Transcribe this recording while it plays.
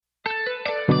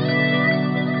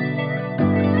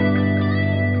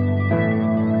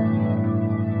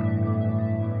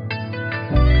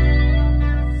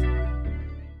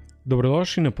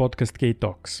Dobrodošli na podcast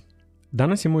K-Talks.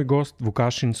 Danas je moj gost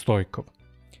Vukasin Stojkov.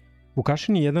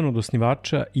 Vukasin je jedan od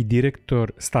osnivača i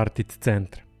direktor Startit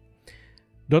Centra.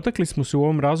 Dotakli smo se u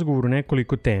ovom razgovoru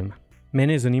nekoliko tema.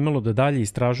 Mene je zanimalo da dalje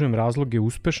istražujem razloge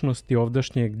uspešnosti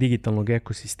ovdašnjeg digitalnog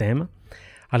ekosistema,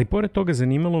 ali pored toga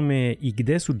zanimalo me je i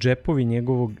gde su džepovi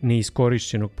njegovog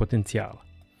neiskorišćenog potencijala.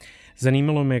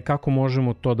 Zanimalo me je kako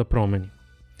možemo to da promenimo.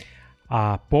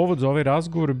 A povod za ovaj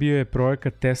razgovor bio je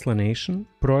projekat Tesla Nation,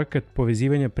 projekat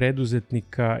povezivanja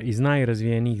preduzetnika iz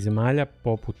najrazvijenijih zemalja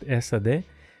poput SAD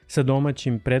sa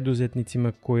domaćim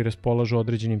preduzetnicima koji raspolažu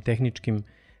određenim tehničkim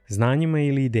znanjima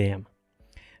ili idejama.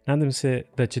 Nadam se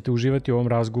da ćete uživati u ovom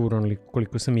razgovoru onoliko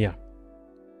koliko sam i ja.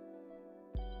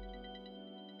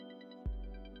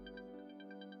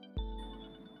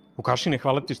 Vukasine,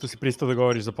 hvala ti što si pristao da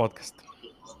govoriš za podcast.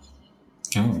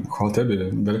 Hvala tebi,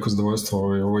 veliko zadovoljstvo.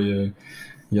 Ovo je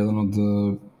jedan od,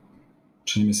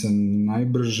 čini mi se,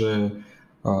 najbrže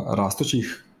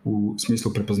rastućih u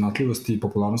smislu prepoznatljivosti,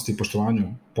 popularnosti i poštovanju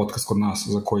podcast kod nas,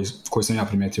 za koji sam ja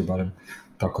primetio barem.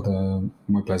 Tako da,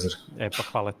 moj plezer. Pa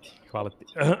hvala ti.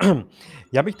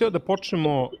 Ja bih hteo da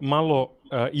počnemo malo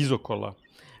izokola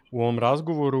u ovom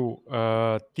razgovoru.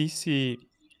 Ti si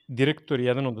direktor i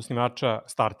jedan od osnivača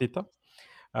Startita.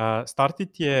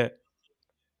 Startit je,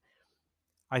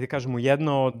 ajde kažemo,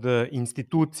 jedna od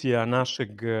institucija našeg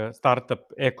startup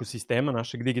ekosistema,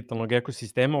 našeg digitalnog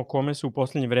ekosistema o kome se u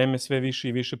poslednje vreme sve više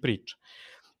i više priča.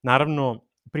 Naravno,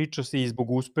 priča se i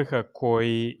zbog uspeha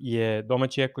koji je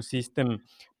domaći ekosistem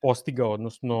postigao,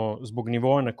 odnosno zbog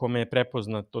nivoa na kome je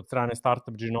prepoznat od strane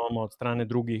Startup Genoma, od strane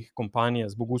drugih kompanija,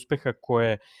 zbog uspeha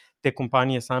koje te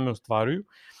kompanije same ostvaruju,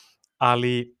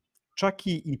 ali čak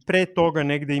i pre toga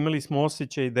negde imali smo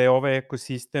osjećaj da je ovaj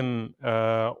ekosistem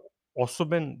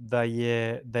osoben, da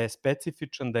je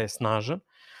specifičan, da je snažan.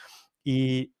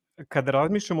 I kada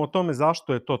razmišljamo o tome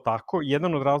zašto je to tako,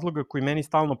 jedan od razloga koji meni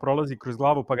stalno prolazi kroz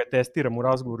glavu pa ga testiram u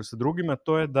razgovoru sa drugima,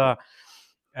 to je da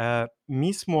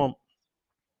mi smo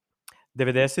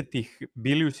 90-ih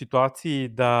bili u situaciji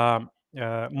da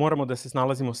moramo da se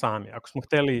snalazimo sami. Ako smo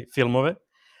hteli filmove,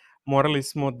 morali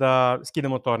smo da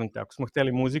skidamo torrente. Ako smo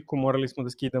hteli muziku, morali smo da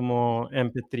skidamo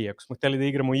MP3. Ako smo hteli da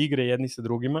igramo igre jedni sa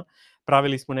drugima,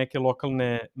 pravili smo neke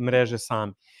lokalne mreže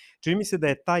sami. Čini mi se da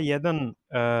je taj jedan,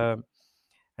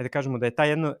 da kažemo, da je ta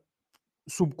jedna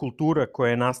subkultura koja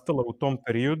je nastala u tom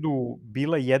periodu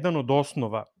bila jedan od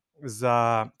osnova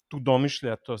za tu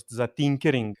domišljatost, za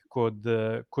tinkering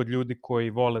kod ljudi koji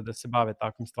vole da se bave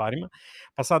takvim stvarima.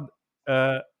 Pa sad,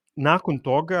 nakon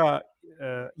toga,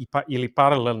 ili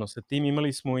paralelno sa tim,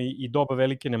 imali smo i doba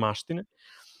velike nemaštine,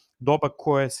 doba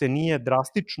koje se nije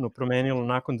drastično promenilo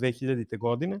nakon 2000.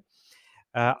 godine,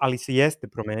 ali se jeste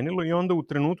promenilo i onda u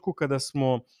trenutku kada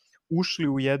smo ušli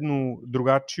u jednu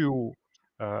drugačiju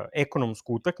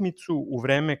ekonomsku utakmicu, u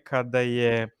vreme kada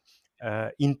je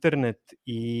internet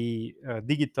i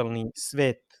digitalni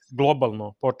svet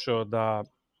globalno počeo da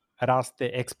raste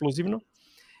eksplozivno,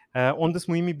 onda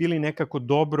smo i mi bili nekako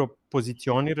dobro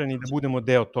pozicionirani da budemo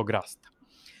deo tog rasta.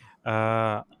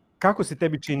 Kako se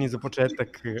tebi čini za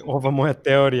početak ova moja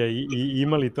teorija i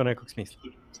ima li to nekog smisla?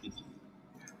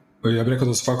 Ja bih rekao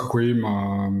da svakako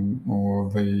ima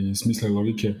smisla i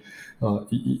logike.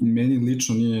 Meni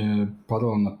lično nije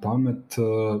padalo na pamet,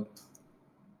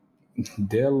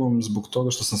 delom zbog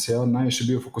toga što sam se ja najviše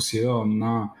bio fokusirao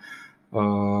na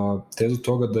tezu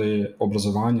toga da je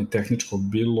obrazovanje tehničko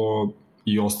bilo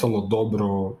i ostalo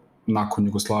dobro nakon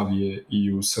Jugoslavije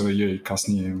i u SRJ i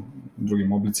kasnije u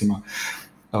drugim oblicima.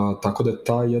 Tako da je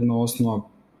ta jedna osnova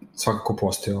svakako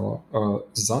postojala.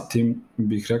 Zatim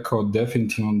bih rekao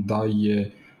definitivno da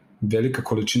je velika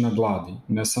količina gladi,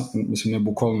 ne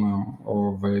bukvalno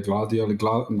gladi, ali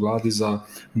gladi za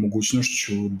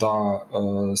mogućnošću da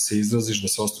se izraziš, da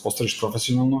se ostvariš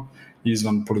profesionalno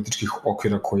izvan političkih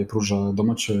okvira koje pruža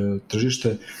domaće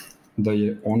tržište, da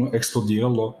je ono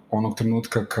eksplodiralo onog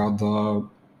trenutka kada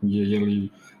je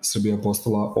Srbija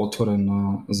postala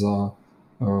otvorena za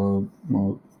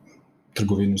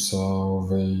trgovinu sa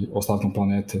ostatkom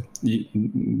planete. I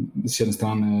s jedne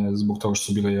strane zbog toga što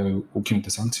su bile ukinute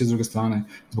sankcije, s druge strane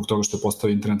zbog toga što je postao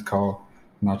internet kao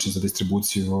način za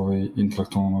distribuciju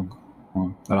intelektualnog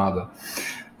rada.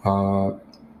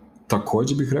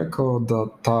 Takođe bih rekao da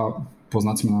ta, po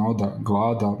znacima navoda,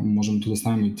 glada, možemo tu da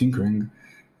stavimo i tinkering,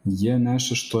 je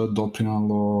nešto što je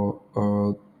doprinalo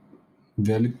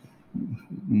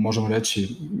možemo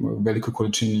reći velikoj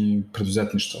količini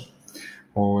preduzetništva.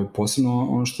 Posebno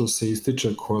ono što se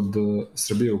ističe kod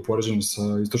Srbije u poređenju sa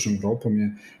istočnom Evropom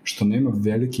je što nema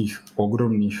velikih,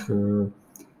 ogromnih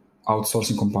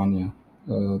outsourcing kompanija.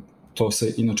 to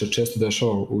se inače često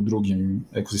dešava u drugim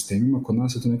ekosistemima, kod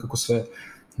nas je to nekako sve,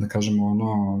 da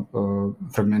kažemo,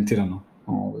 fragmentirano,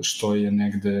 što je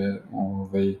negde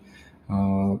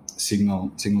signal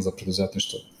za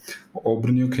preduzetništvo.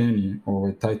 Obrni okreni,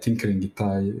 taj tinkering i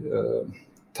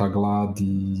ta glad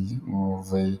i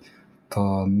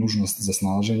ta nužnost za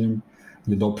snalaženjem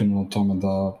je doprinula tome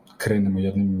da krenemo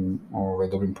jednim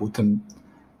dobrim putem.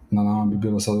 Na nama bi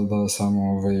bilo sada da samo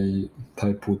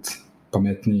taj put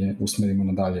pametnije usmerimo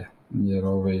nadalje, jer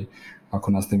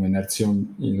ako nastavimo inercijom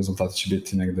i rezultati će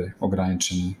biti negde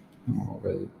ograničeni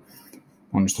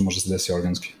ono što može se desiti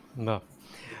organski. Da.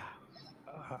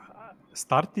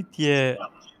 Startit je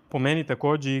po meni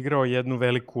takođe igrao jednu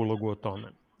veliku ulogu o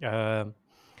tome.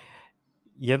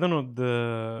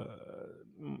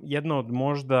 Jedna od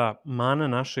možda mana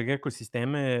našeg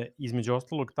ekosistema je između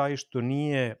ostalog taj što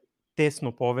nije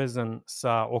tesno povezan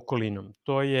sa okolinom.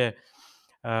 To je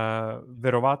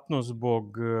verovatno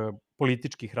zbog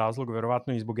političkih razloga,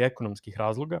 verovatno i zbog ekonomskih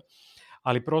razloga,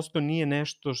 ali prosto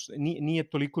nije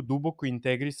toliko duboko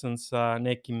integrisan sa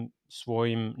nekim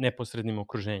svojim neposrednim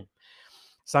okruženjem.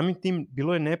 Samim tim,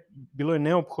 bilo je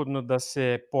neophodno da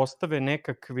se postave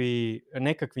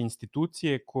nekakve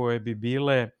institucije koje bi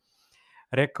bile,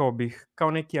 rekao bih,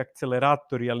 kao neki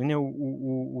akceleratori, ali ne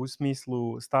u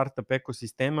smislu startup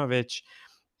ekosistema, već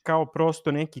kao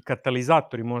prosto neki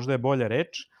katalizatori, možda je bolja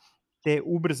reč, te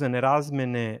ubrzane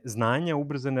razmene znanja,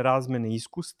 ubrzane razmene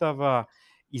iskustava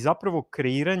i zapravo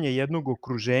kreiranje jednog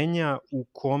okruženja u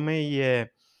kome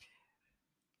je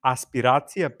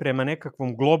aspiracija prema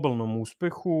nekakvom globalnom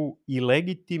uspehu i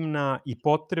legitimna i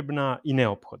potrebna i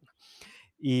neophodna.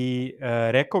 I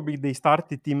rekao bih da i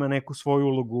Startit ima neku svoju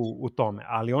ulogu u tome.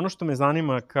 Ali ono što me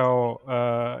zanima kao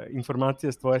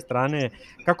informacija s tvoje strane,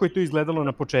 kako je to izgledalo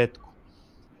na početku?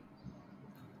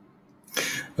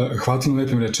 Hvala ti na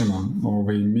lepim rečima.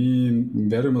 Mi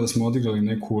verujemo da smo odigrali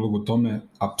neku ulogu u tome.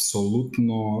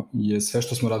 Apsolutno je sve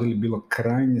što smo radili bilo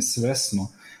krajnje svesno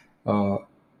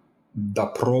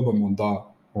da probamo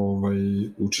da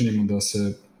učinimo da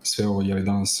se sve ovo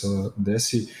danas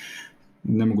desi.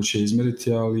 Nemoguće je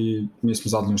izmeriti, ali mi smo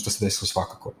zadovoljni što se desilo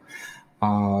svakako.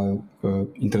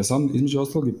 Interesantno, između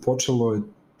ostalog je počelo je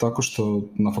tako što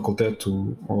na fakultetu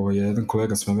jedan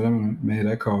kolega sve vremena meni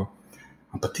rekao: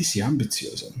 pa ti si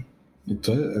ambiciozan. I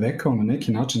to je rekao na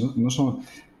neki način,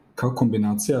 kao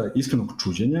kombinacija iskrenog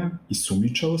čuđenja i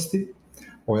sumnjičavosti.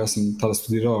 Ja sam tada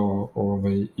studirao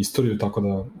istoriju, tako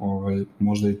da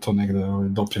možda i to negde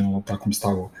doprinalo takvom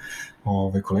stavu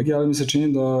kolege, ali mi se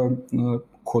čini da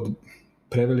kod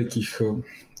prevelikih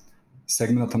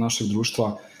segmenta našeg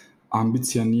društva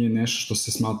ambicija nije nešto što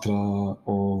se smatra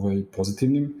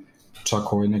pozitivnim, čak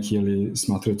neki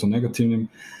smatraju to negativnim,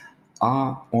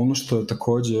 a ono što je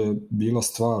takođe bila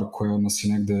stvar koja nas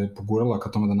je negde pogurala ka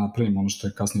tome da napravimo ono što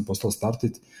je kasnije postalo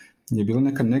Startit, je bila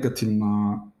neka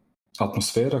negativna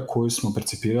atmosfera koju smo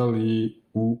percipirali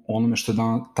u onome što je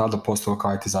tada postalo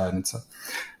kao IT zajednica.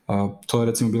 To je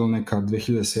recimo bilo neka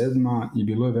 2007. i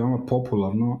bilo je veoma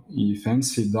popularno i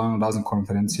fancy da na raznim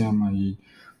konferencijama i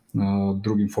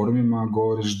drugim forumima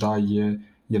govoriš da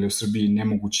je u Srbiji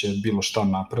nemoguće bilo šta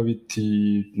napraviti,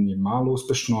 ni malo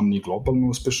uspešno, ni globalno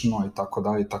uspešno i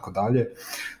tako dalje,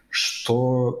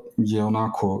 što je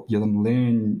onako jedan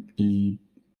lenj i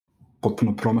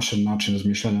potpuno promašen način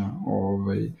razmišljanja.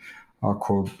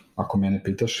 Ako mene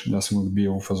pitaš, ja sam uvijek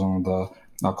bio u fazonu da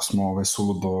ako smo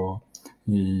suludo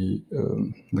i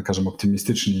da kažem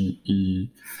optimistični i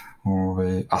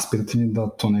aspirativni, da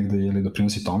to negde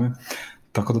doprinosi tome.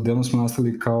 Tako da delom smo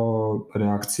nastali kao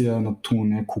reakcija na tu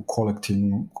neku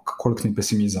kolektivni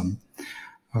pesimizam.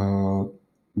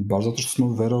 Baš zato što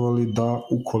smo verovali da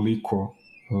ukoliko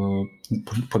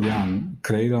pod jedan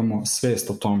kreiramo svest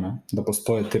o tome da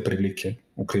postoje te prilike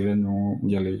u kreiranju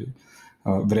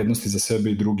vrednosti za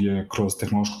sebe i druge kroz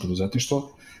tehnološko preduzetništvo,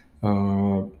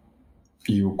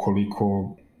 i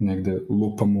ukoliko negde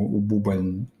lupamo u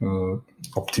bubanj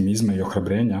optimizma i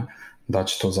ohrabrenja, da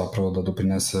će to zapravo da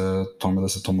doprinese tome da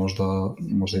se to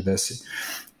možda i desi.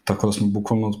 Tako da smo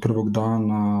bukvalno od prvog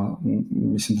dana,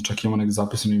 mislim da čak imamo nekde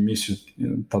zapisanu emisiju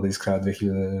tada iz kraja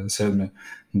 2007.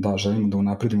 da želimo da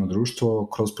unapredimo društvo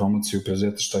kroz promociju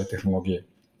preduzetništva i tehnologije.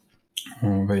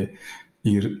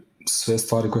 I sve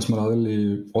stvari koje smo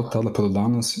radili od tada pa do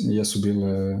danas jesu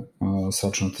bile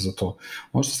sračunate za to.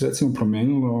 Ono što se recimo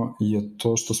promenilo je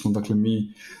to što smo, dakle,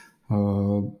 mi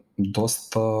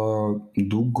dosta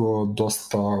dugo,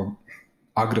 dosta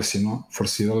agresivno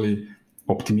forsirali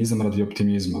optimizam radi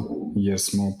optimizma, jer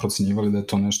smo procenjivali da je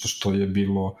to nešto što je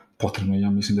bilo potrebno. Ja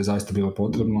mislim da je zaista bilo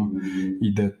potrebno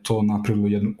i da je to napravilo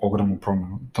jednu ogromnu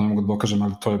promenu. To ne mogu da dokažem,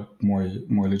 ali to je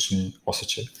moj lični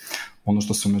osjećaj. Ono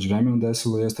što se umeđu vremenu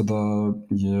desilo jeste da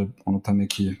je taj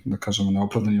neki, da kažemo,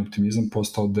 neopravdani optimizam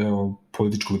postao deo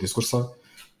političkog diskursa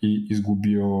i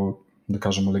izgubio, da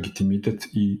kažemo, legitimitet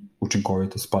i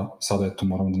učinkovitost. Pa sada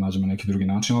moramo da nađemo neki drugi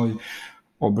način, ali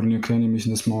obrnio kreni,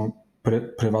 mislim da smo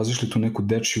prevazišli tu neku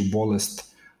dečiju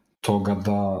bolest toga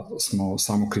da smo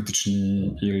samo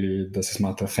kritični ili da se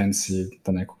smatra fancy,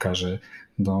 da neko kaže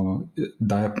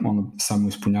da je samo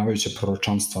ispunjavajuće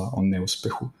proročanstva o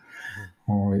neuspehu.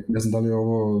 Ne znam da li je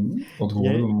ovo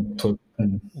odgovorilo na to.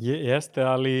 Jeste,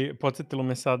 ali podsjetilo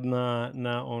me sad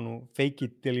na onu fake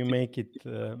it till you make it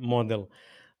model.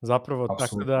 Zapravo,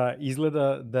 tako da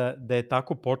izgleda da je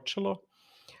tako počelo.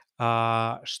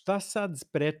 A šta sad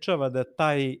sprečava da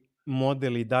taj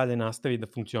model i dalje nastavi da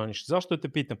funkcioniše? Zašto te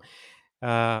pitam?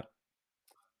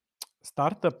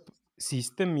 Startup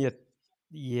sistem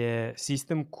je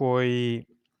sistem koji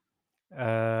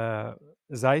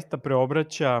zaista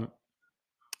preobraća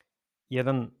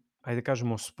jedan, ajde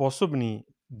kažemo, sposobni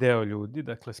deo ljudi,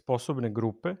 dakle sposobne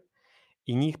grupe,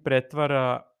 i njih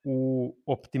pretvara u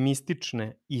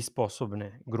optimistične i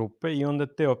sposobne grupe i onda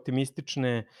te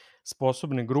optimistične,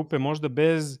 sposobne grupe, možda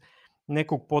bez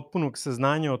nekog potpunog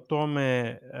saznanja o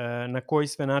tome na koji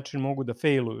sve način mogu da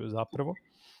failuju zapravo,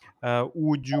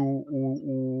 uđu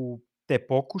u te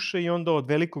pokušaje i onda od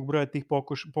velikog broja tih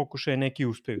pokušaja neki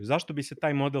uspeju. Zašto bi se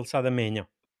taj model sada menjao?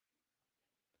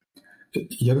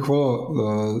 Ja bih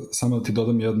volao samo da ti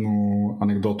dodam jednu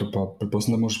anegdotu, pa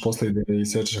pretpostavljam da možeš posle da je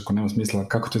isečeš ako nema smisla,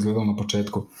 kako to izgledalo na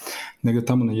početku. Negde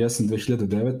tamo na jesen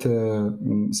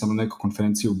 2009. sam na nekoj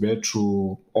konferenciji u Beču,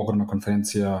 ogromna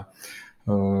konferencija,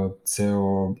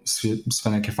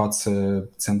 sve neke face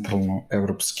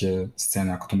centralno-evropske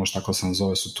scene, ako to može tako da se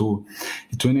nazove, su tu.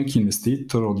 I tu je neki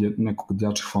investitor od nekog od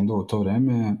jačih fondova u to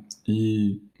vreme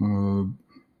i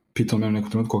pitao me u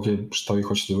nekom trenutku, ok, šta vi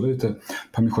hoćete da uradite,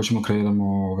 pa mi hoćemo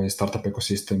kreiramo startup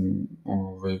ekosistem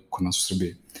kod nas u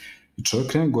Srbiji. I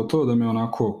čovjek krene gotovo da me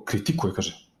onako kritikuje,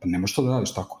 kaže, pa ne možeš to da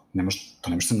radiš tako, to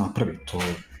ne može se napravi, to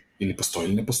ili postoji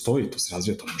ili ne postoji, to se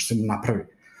razvija, to ne može se napravi.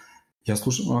 Ja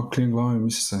slušam, ovako klinim glavom i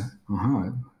misli se,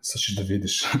 aha, sad ćeš da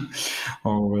vidiš.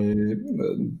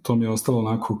 To mi je ostalo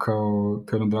onako kao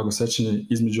jedno drago sećanje,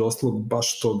 između ostalog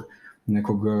baš tog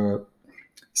nekog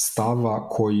stava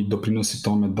koji doprinosi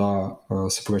tome da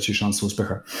se povećaju šanse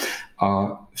uspeha.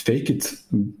 A fake it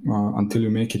until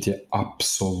you make it je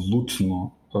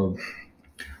apsolutno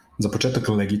za početak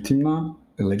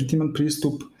legitiman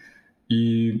pristup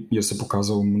i jer se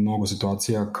pokazao u mnogo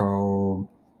situacija kao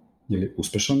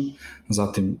uspešan.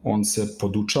 Zatim, on se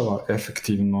podučava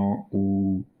efektivno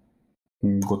u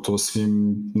gotovo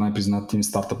svim najpriznatijim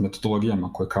startup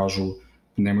metodologijama koje kažu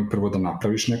nemoj prvo da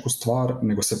napraviš neku stvar,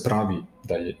 nego se pravi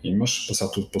da je imaš, pa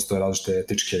sad tu postoje različite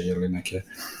etičke ili neke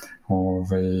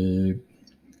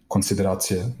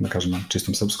konsideracije, da kažem na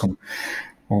čistom srpskom.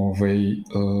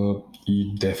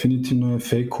 I definitivno je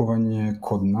fejkovanje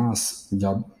kod nas,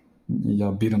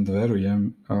 ja biram da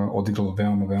verujem, odigralo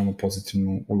veoma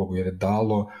pozitivnu ulogu, jer je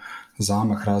dalo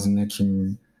zamah raznim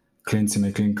nekim klincima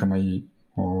i klinkama i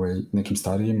nekim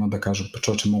starijima da kažu, pa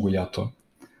čoveče, mogu ja to.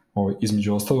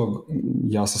 Između ostalog,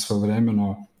 ja sam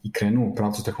svojevremeno i krenuo u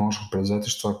pravcu tehnološkog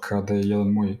preduzetništva kada je jedan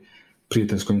moj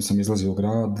prijatelj s kojim sam izlazio u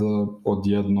grad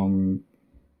odjednom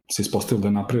se ispostavio da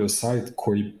je napravio sajt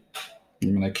koji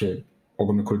ima neke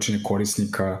ogromne količine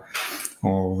korisnika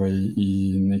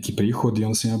i neki prihod i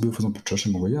onda sam ja bio fazon, pa čoveče,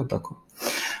 mogu ja tako.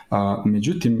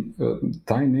 Međutim,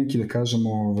 taj neki, da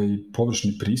kažemo,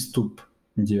 površni pristup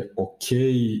je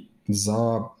okej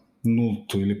za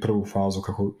nultu ili prvu fazu,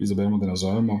 kako izaberemo da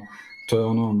nazovemo, to je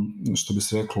ono što bi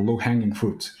se reklo low hanging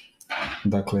fruit.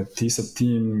 Dakle, ti sa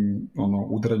tim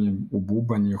udaranjem u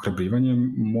bubanj i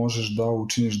ohrabrivanjem možeš da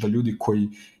učiniš da ljudi koji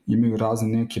imaju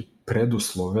razne neke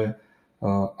preduslove,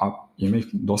 a ima ih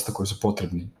dosta koji su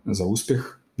potrebni za uspeh,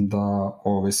 da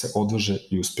se odvaže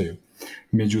i uspeju.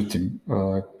 Međutim,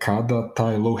 kada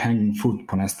taj low hanging fruit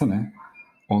ponestane,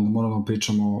 onda moramo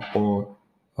pričamo o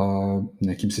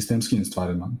nekim sistemskim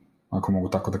stvarima, ako mogu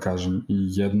tako da kažem. I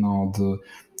jedan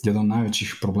od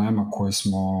najvećih problema koje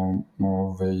smo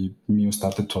mi u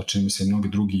Startitu, a čini mi se i mnogi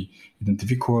drugi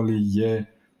identifikovali, je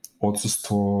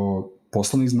odsustvo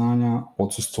poslovnih znanja,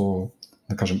 odsustvo,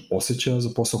 da kažem, osjećaja za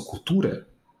posao, kulture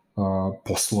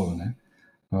poslovne,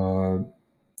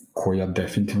 koja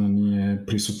definitivno nije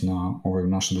prisutna u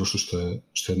našem društvu,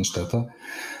 što je jedna šteta.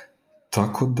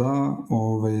 Tako da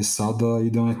sada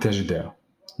ide onaj teži deo.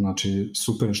 Znači,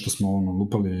 super je što smo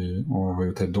lupali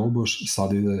u taj dolboš,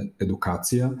 sad ide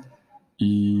edukacija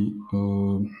i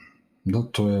da,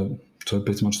 to je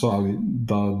pretty much to, ali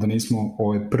da nismo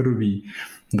prvi,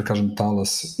 da kažem,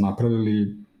 talas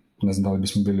napravili, ne znam da li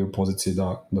bismo bili u poziciji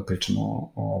da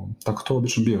pričamo o tako to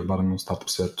obično bio, barem u startup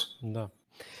svetu. Da.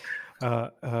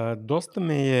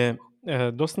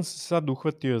 Dosta sam se sad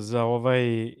uhvatio za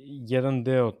ovaj jedan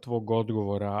deo tvog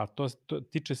odgovora, a to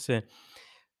tiče se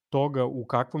toga u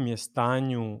kakvom je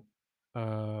stanju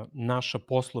naša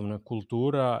poslovna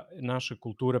kultura, naša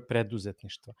kultura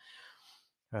preduzetništva.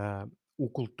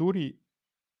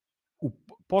 U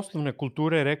poslovne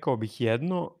kulture rekao bih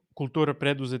jedno, kultura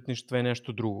preduzetništva je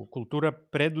nešto drugo. Kultura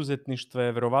preduzetništva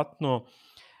je verovatno,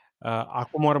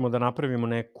 ako moramo da napravimo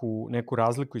neku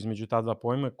razliku između ta dva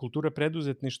pojma, kultura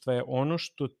preduzetništva je ono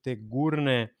što te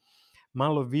gurne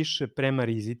malo više prema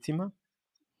rizicima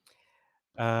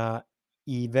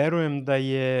i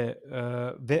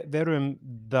verujem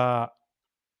da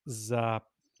za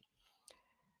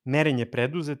merenje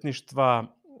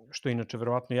preduzetništva, što je inače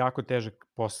verovatno jako težak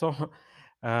posao,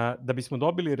 da bismo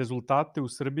dobili rezultate u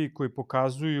Srbiji koji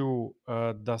pokazuju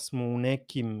da smo u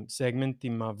nekim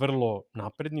segmentima vrlo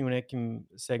napredni, u nekim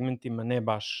segmentima ne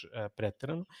baš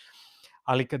preterano,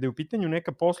 ali kada je u pitanju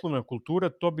neka poslovna kultura,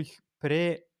 to bih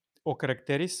pre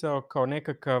okarakterisao kao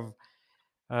nekakav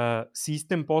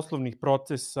sistem poslovnih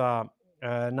procesa,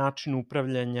 način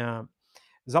upravljanja,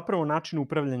 zapravo način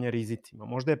upravljanja rizicima.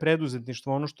 Možda je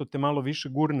preduzetništvo ono što te malo više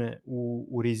gurne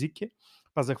u rizike,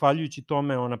 pa zahvaljujući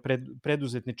tome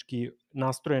preduzetnički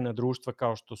nastrojena društva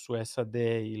kao što su SAD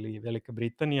ili Velika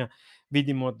Britanija,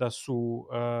 vidimo da su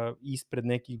ispred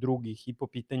nekih drugih i po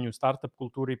pitanju startup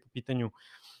kulture i po pitanju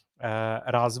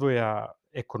razvoja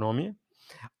ekonomije.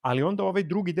 Ali onda ovaj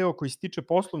drugi deo koji se tiče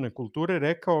poslovne kulture,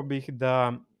 rekao bih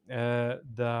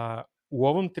da u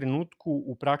ovom trenutku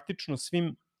u praktično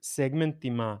svim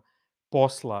segmentima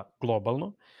posla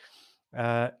globalno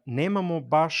nemamo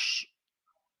baš,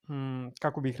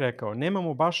 kako bih rekao,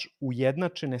 nemamo baš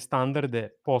ujednačene standarde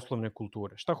poslovne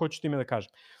kulture. Šta hoću time da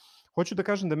kažem? Hoću da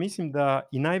kažem da mislim da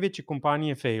i najveće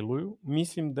kompanije failuju,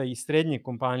 mislim da i srednje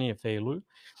kompanije failuju,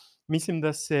 mislim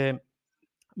da se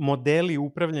modeli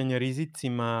upravljanja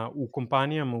rizicima u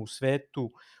kompanijama u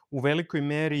svetu u velikoj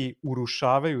meri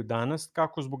urušavaju danas,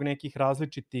 kako zbog nekih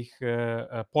različitih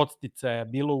podsticaja,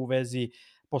 bilo u vezi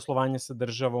poslovanja sa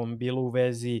državom, bilo u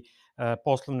vezi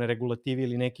poslovne regulative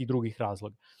ili nekih drugih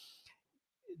razloga.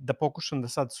 Da pokušam da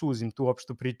sad suzim tu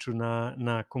opštu priču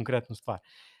na konkretnu stvar.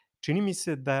 Čini mi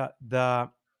se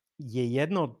da je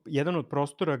jedan od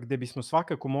prostora gde bismo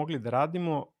svakako mogli da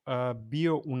radimo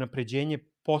bio unapređenje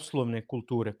poslovne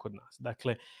kulture kod nas.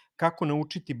 Dakle, kako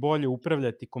naučiti bolje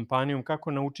upravljati kompanijom,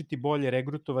 kako naučiti bolje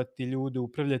regrutovati ljude,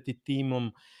 upravljati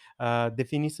timom,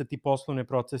 definisati poslovne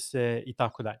procese i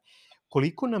tako dalje.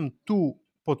 Koliko nam tu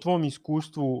po tvom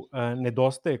iskustvu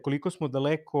nedostaje, koliko smo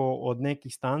daleko od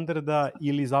nekih standarda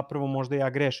ili zapravo možda ja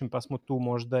grešim pa smo tu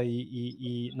možda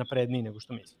i napredniji nego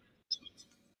što mislim?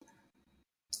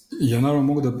 Ja naravno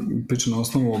mogu da pričam na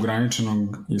osnovu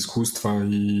ograničenog iskustva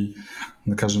i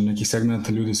da kažem nekih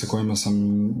segmenta ljudi sa kojima sam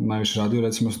najviše radio,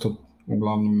 recimo su to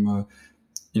uglavnom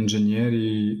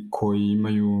inženjeri koji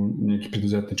imaju neki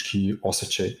preduzetnički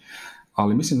osjećaj,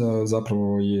 ali mislim da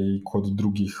zapravo je i kod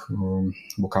drugih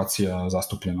vokacija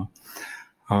zastupljeno.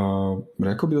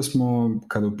 Rekao bih da smo,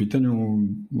 kada u pitanju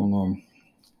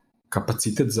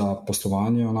kapacitet za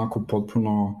poslovanje, onako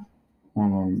potpuno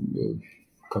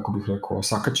kako bih rekao,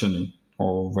 sakaćeni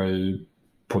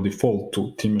po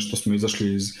defaultu time što smo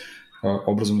izašli iz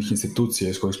obrazovnih institucija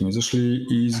iz kojih smo izašli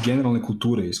i iz generalne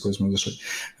kulture iz koje smo izašli.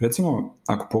 Recimo,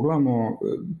 ako pogledamo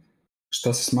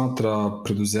šta se smatra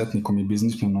preduzetnikom i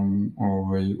biznismenom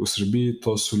u Srbiji,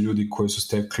 to su ljudi koji su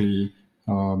stekli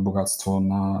bogatstvo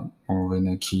na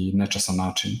neki nečasan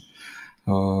način.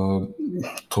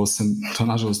 To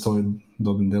nažalost ovaj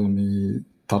dobrim delom i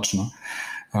tačno.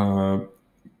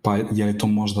 Pa je li to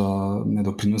možda ne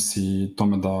doprinosi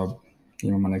tome da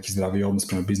imamo neki zdravi odnos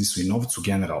prema biznisu i novcu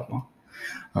generalno,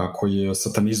 koji je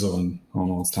satanizovan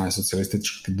od strane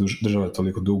socijalističke države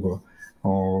toliko dugo,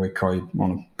 kao i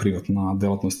privatna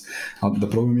delatnost. Ali da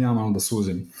probam ja malo da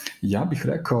suzim. Ja bih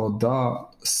rekao da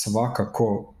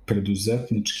svakako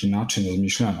preduzetnički način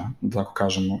razmišljanja, da tako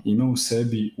kažemo, ima u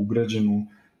sebi ugrađenu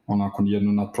onako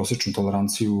jednu nadprosečnu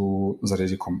toleranciju za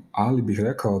rizikom, ali bih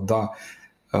rekao da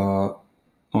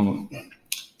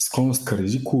sklonost ka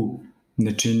riziku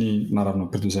ne čini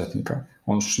naravno preduzetnika.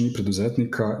 Ono što čini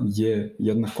preduzetnika je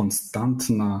jedna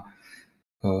konstantna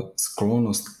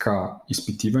sklonost ka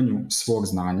ispitivanju svog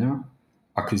znanja,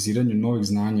 akviziranju novih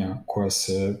znanja koja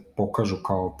se pokažu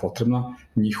kao potrebna,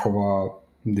 njihova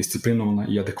disciplinovana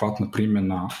i adekvatna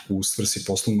primjena u svrsi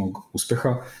poslovnog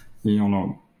uspeha i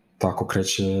tako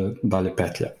kreće dalje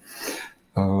petlja.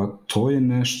 To je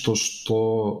nešto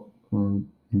što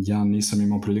ja nisam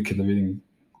imao prilike da vidim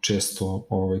često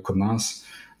kod nas.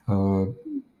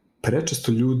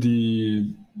 Prečesto ljudi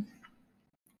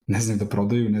ne znaju da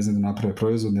prodaju, ne znaju da naprave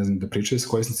proizvod, ne znaju da pričaju s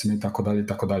korisnicima i tako dalje i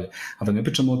tako dalje. A da ne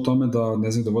pričamo o tome da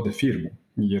ne znaju da vode firmu,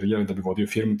 jer da bi vodio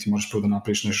firmu ti možeš prvo da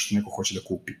napraviš nešto što neko hoće da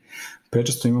kupi.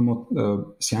 Prečesto imamo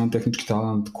sjajan tehnički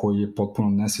talent koji je potpuno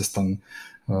nesvestan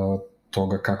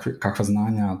toga kakva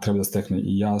znanja treba da stekne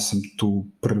i ja sam tu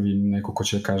prvi neko ko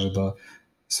će da kaže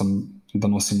da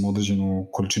nosim određenu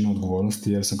količinu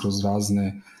odgovornosti jer sam kroz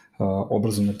razne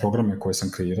obrazovne programe koje sam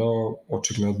kreirao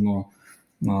očigledno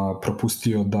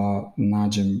propustio da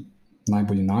nađem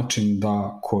najbolji način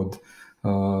da kod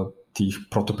tih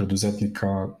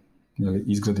protopreduzetnika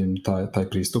izgradim taj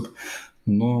pristup.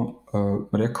 No,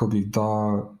 rekao bih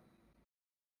da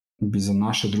bi za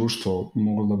naše društvo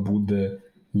moglo da bude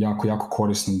jako, jako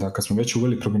korisno da kad smo već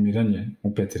uveli programiranje u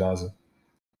 5. razred,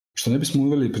 što ne bismo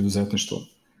uveli preduzetništvo?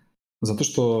 Zato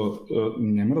što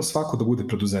ne mora svako da bude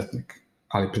preduzetnik,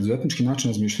 ali preduzetnički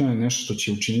način razmišljanja je nešto što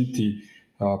će učiniti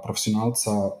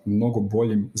profesionalca mnogo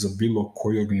boljim za bilo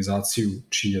koju organizaciju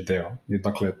čiji je deo.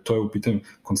 Dakle, to je u pitanju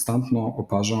konstantno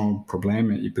opažavamo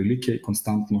probleme i prilike i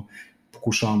konstantno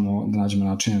pokušavamo da nađemo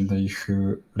načine da ih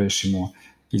rešimo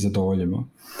i zadovoljimo.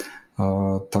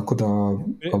 Tako da,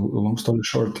 long story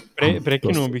short...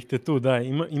 Prekinuo bih te tu, da.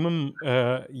 Imam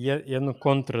jedno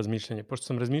kontrarazmišljanje, pošto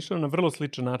sam razmišljao na vrlo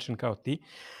sličan način kao ti,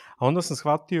 a onda sam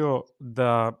shvatio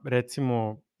da,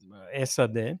 recimo,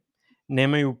 SAD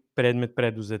nemaju predmet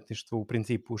preduzetništva u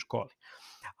principu u školi.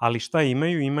 Ali šta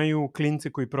imaju? Imaju klince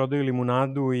koji prodaju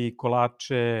limunadu i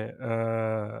kolače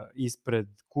ispred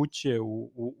kuće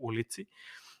u ulici.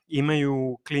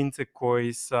 Imaju klince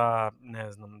koji sa, 12,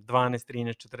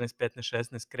 13, 14,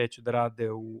 15, 16 kreću da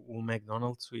rade u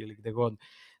McDonald'su ili gde god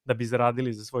da bi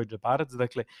zaradili za svoj džeparac.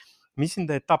 Dakle, mislim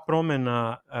da je ta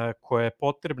promena koja je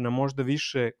potrebna možda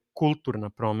više kulturna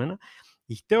promena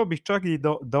i hteo bih čak i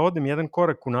da odem jedan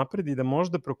korak unapred i da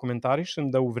možda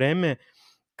prokomentarišem da u vreme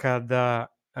kada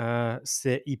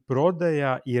se i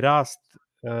prodaja i rast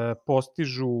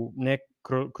postižu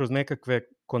kroz nekakve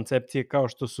koncepcije kao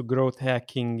što su growth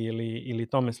hacking ili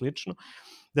tome slično,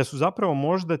 da su zapravo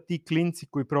možda ti klinci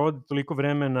koji provode toliko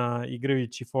vremena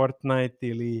igrajući Fortnite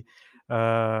ili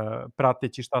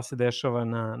prateći šta se dešava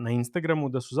na Instagramu,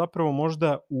 da su zapravo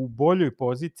možda u boljoj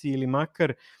poziciji ili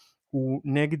makar u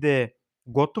negde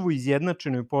gotovo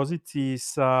izjednačenoj poziciji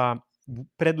sa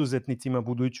preduzetnicima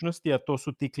budućnosti, a to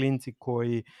su ti klinci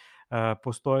koji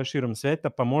postoje širom sveta,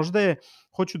 pa možda je,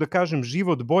 hoću da kažem,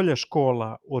 život bolja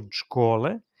škola od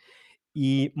škole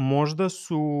i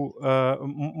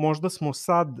možda smo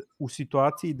sad u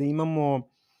situaciji da imamo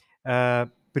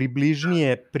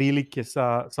približnije prilike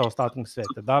sa ostatkom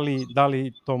sveta. Da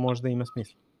li to možda ima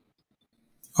smisla?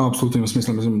 Apsolutno ima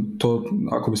smisla. Mislim, to,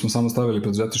 ako bismo samo stavili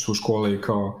preduzetništvo u škole i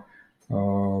kao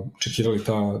čekirali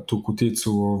tu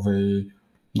kuticu,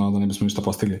 da ne bismo ništa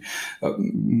postigli.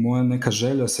 Moja neka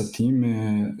želja sa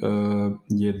time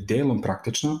je delom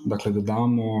praktična, dakle da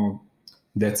damo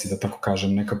deci, da tako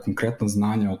kažem, neka konkretna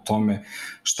znanja o tome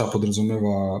šta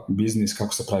podrazumeva biznis,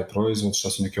 kako se pravi proizvod, šta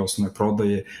su neke osnovne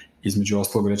prodaje, između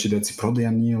ostalog reći deci,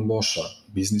 prodaja nije loša,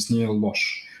 biznis nije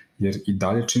loš, jer i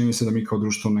dalje čini mi se da mi kao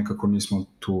društvo nekako nismo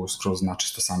tu skroz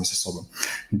načisto sami sa sobom.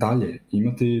 Dalje,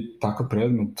 imati takav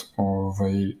predmet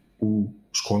u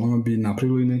školama bi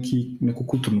napravili neku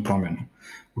kulturnu promjenu.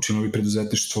 Učinilo bi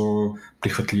preduzetništvo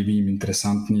prihvatljivijim,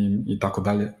 interesantnijim i tako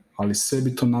dalje, ali sve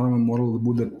bi to naravno moralo da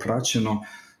bude praćeno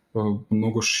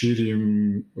mnogo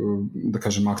širim, da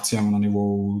kažem, akcijama na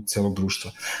nivou celog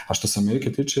društva. A što se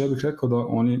Amerike tiče, ja bih rekao da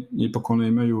oni ipak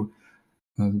imaju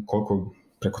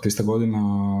preko 300 godina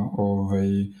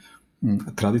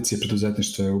tradicije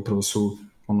preduzetništva, upravo su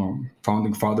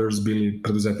founding fathers bili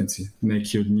preduzetnici,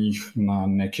 neki od njih na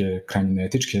neke krajnje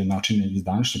neetičke načine iz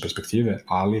današnje perspektive,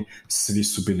 ali svi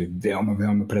su bili veoma,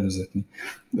 veoma preduzetni.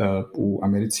 U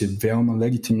Americi je veoma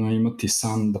legitimno imati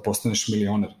san da postaneš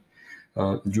milioner.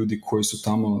 Ljudi koji su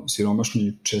tamo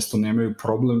siromašni često nemaju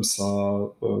problem sa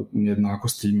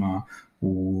nejednakostima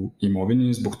u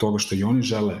imovini zbog toga što i oni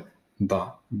žele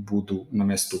da budu na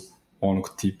mestu onog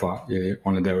tipa ili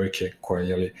one devojke koja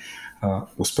je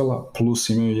uspela, plus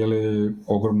imaju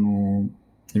ogromnu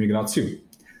imigraciju.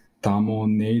 Tamo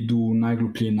ne idu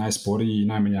najgluplji, najsporiji i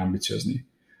najmanje ambiciozni.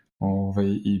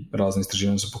 I razne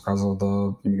istraživanja su pokazala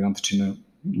da imigranti čine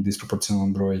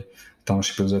disproporcionalan broj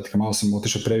tamošnjih preduzetnika. Malo sam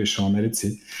otišao previše u Americi,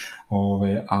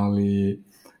 ali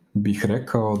bih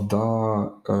rekao da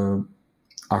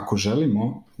ako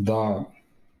želimo da,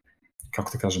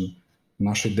 kako da kažem,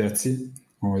 našoj deci,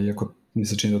 iako mi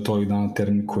se čini da to ovih dana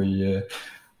termin koji je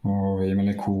ima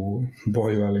neku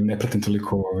boju, ali ne pratim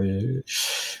toliko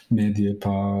medije,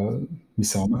 pa mi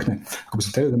se omakne. Ako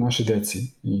bismo hteli da naše deci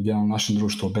i generalno našem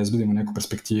društvu obezbedimo neku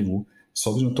perspektivu, s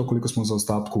obzirom na to koliko smo za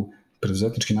ostatku,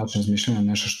 preduzetnički način razmišljanja je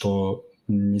nešto što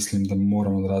mislim da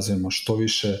moramo da razvijemo što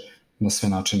više na sve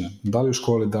načine. Da li u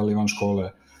školi, da li van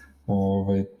škole,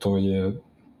 to je,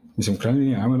 mislim, u krajnjoj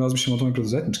liniji, ajmo da razmišljamo o tome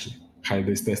preduzetnički. Hajde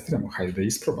da istestiramo, hajde da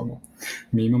isprobamo.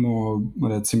 Mi imamo,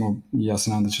 recimo, ja se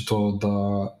nadam da će to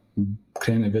da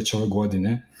krene već ove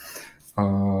godine,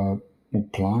 u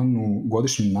planu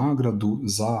godišnju nagradu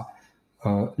za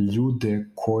ljude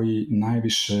koji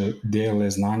najviše dele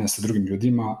znanja sa drugim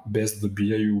ljudima bez da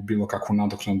dobijaju bilo kakvu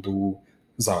nadoknadu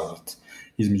za uzvrat.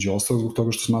 Između ostalog, zbog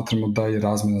toga što smatramo da je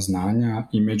razmena znanja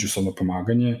i međusobno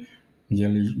pomaganje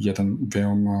jedan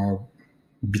veoma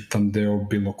bitan deo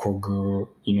bilo kog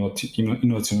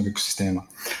inovacijonog ekosistema.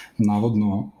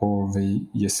 Navodno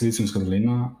je Silicijumska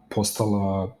dolina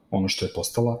postala ono što je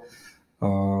postala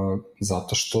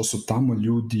zato što su tamo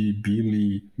ljudi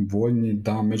bili voljni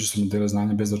da međusobno dele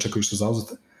znanja bez da očekaju što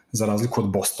zauzete, za razliku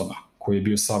od Bostona, koji je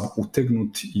bio sav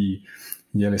utegnut i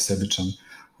sebičan.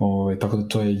 Tako da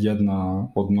to je jedna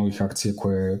od mnogih akcija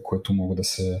koje tu mogu da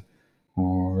se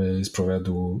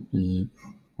isprovedu i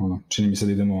čini mi se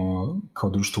da idemo kao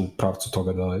društvo u pravcu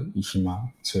toga da ih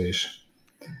ima sve više.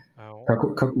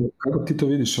 Kako ti to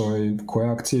vidiš? Koje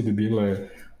akcije bi bile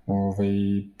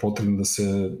potrebne da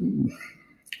se,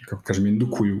 kako kažem,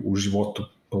 indukuju u životu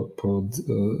pod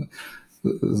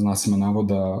znacima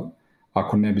navoda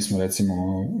ako ne bismo, recimo,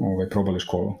 probali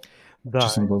školu? Da.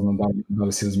 Čisto da znam da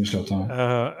li si razmišljao o tome?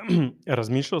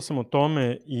 Razmišljao sam o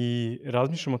tome i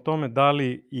razmišljam o tome da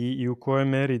li i u kojoj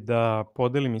meri da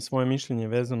podelim i svoje mišljenje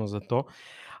vezano za to,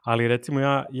 ali recimo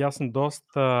ja sam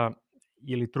dosta,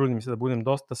 ili trudim se da budem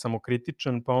dosta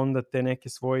samokritičan, pa onda te neke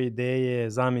svoje ideje,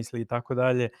 zamisli i tako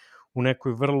dalje u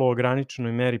nekoj vrlo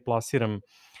ograničenoj meri plasiram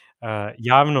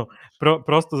javno.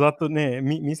 Prosto zato,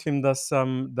 mislim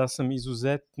da sam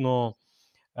izuzetno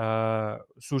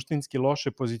suštinski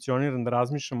loše pozicioniran da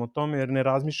razmišljam o tome, jer ne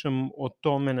razmišljam o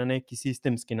tome na neki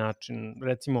sistemski način.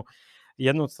 Recimo,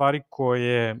 jedna od stvari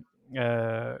koje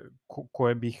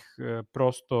bih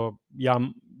prosto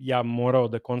ja morao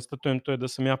da konstatujem, to je da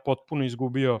sam ja potpuno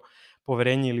izgubio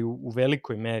poverenje ili u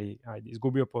velikoj meri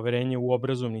izgubio poverenje u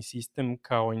obrazovni sistem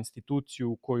kao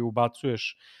instituciju u koju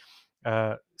ubacuješ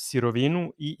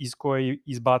sirovinu i iz koje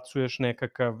izbacuješ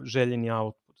nekakav željeni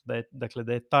output. Dakle,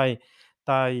 da je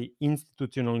taj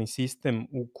institucionalni sistem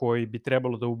u koji bi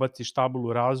trebalo da ubaciš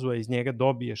tabulu razvoja, iz njega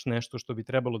dobiješ nešto što bi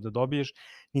trebalo da dobiješ,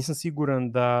 nisam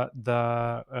siguran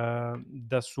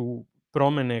da su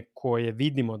promene koje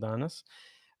vidimo danas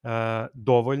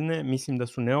dovoljne, mislim da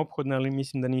su neophodne, ali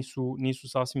mislim da nisu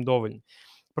sasvim dovoljne.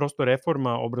 Prosto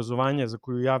reforma obrazovanja za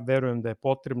koju ja verujem da je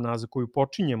potrebna, a za koju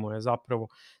počinjemo je zapravo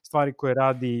stvari koje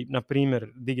radi, na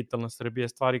primer, Digitalna Srbija,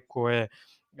 stvari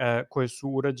koje su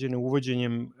urađene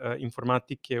uvođenjem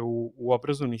informatike u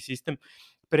obrazovni sistem,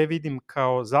 previdim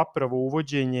kao zapravo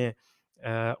uvođenje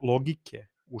logike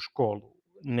u školu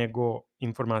nego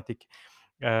informatike.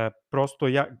 Prosto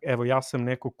ja sam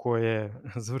neko ko je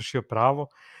završio pravo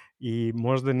i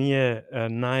možda nije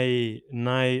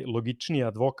najlogičniji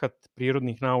advokat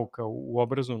prirodnih nauka u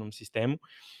obrazovnom sistemu,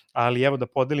 ali evo da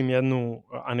podelim jednu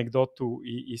anegdotu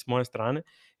i s moje strane.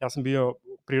 Ja sam bio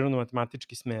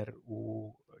prirodno-matematički smer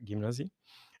u gimnaziji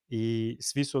i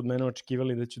svi su od mene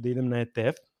očekivali da ću da idem na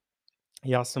ETF.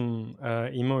 Ja sam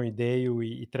imao ideju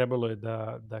i trebalo je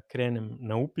da krenem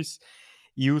na upis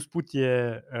i usput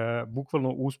je, bukvalno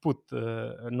usput,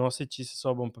 noseći sa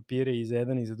sobom papire i za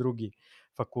jedan i za drugi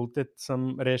fakultet,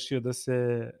 sam rešio da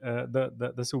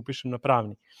se upišem na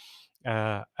pravni.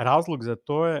 Razlog za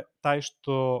to je taj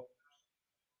što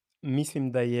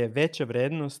mislim da je veća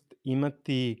vrednost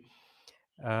imati,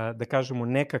 da kažemo,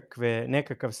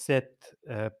 nekakav set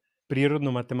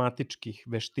prirodno-matematičkih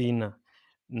veština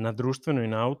na društvenoj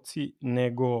nauci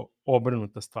nego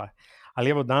obrnuta stvar. Ali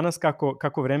evo danas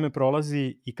kako vreme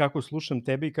prolazi i kako slušam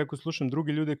tebe i kako slušam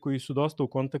druge ljude koji su dosta u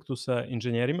kontaktu sa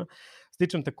inženjerima,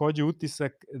 stičem takođe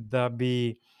utisak da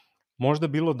bi možda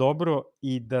bilo dobro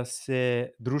i da se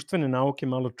društvene nauke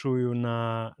malo čuju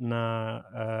na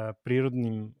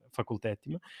prirodnim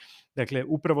fakultetima. Dakle,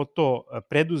 upravo to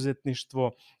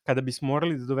preduzetništvo, kada bismo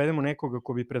morali da dovedemo nekoga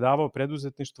ko bi predavao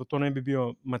preduzetništvo, to ne bi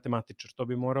bio matematičar, to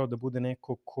bi morao da bude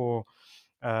neko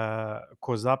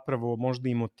ko zapravo možda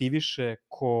i motiviše,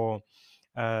 ko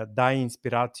daje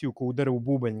inspiraciju, ko udara u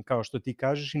bubanj, kao što ti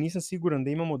kažeš, i nisam siguran da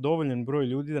imamo dovoljan broj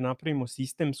ljudi da napravimo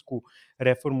sistemsku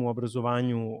reformu u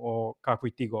obrazovanju o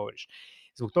kakvoj ti govoriš.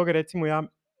 Zbog toga, recimo,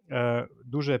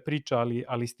 duža je priča,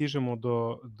 ali stižemo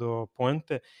do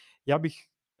poente, ja bih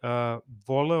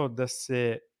voleo da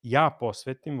se ja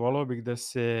posvetim, voleo bih da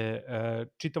se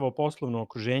čitavo poslovno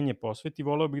okruženje posveti,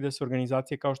 voleo bih da se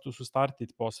organizacije kao što su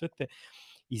Startit posvete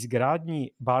izgradnji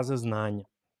baza znanja.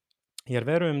 Jer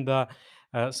verujem da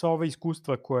sva ova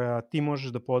iskustva koja ti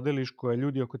možeš da podeliš, koja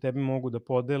ljudi oko tebe mogu da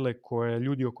podele, koje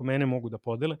ljudi oko mene mogu da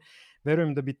podele,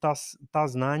 verujem da bi ta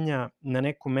znanja na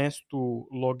nekom mestu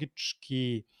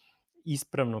logički,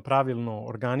 ispravno, pravilno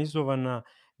organizovana,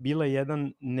 bila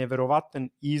jedan neverovatan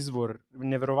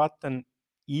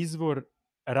izvor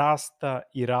rasta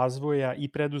i razvoja i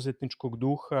preduzetničkog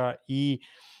duha i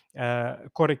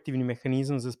korektivni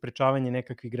mehanizam za sprečavanje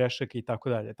nekakvih grešaka i tako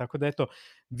dalje. Tako da eto,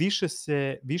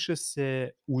 više se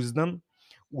uzdam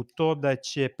u to da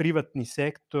će privatni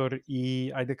sektor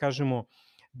i, ajde kažemo,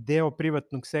 deo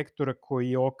privatnog sektora koji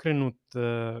je okrenut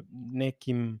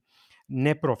nekim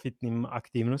neprofitnim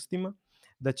aktivnostima,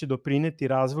 da će doprineti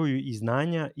razvoju i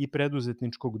znanja i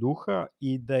preduzetničkog duha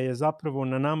i da je zapravo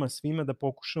na nama svima da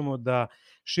pokušamo da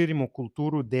širimo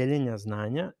kulturu deljenja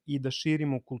znanja i da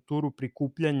širimo kulturu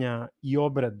prikupljanja i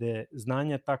obrade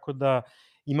znanja tako da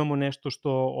imamo nešto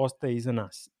što ostaje iza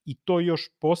nas. I to još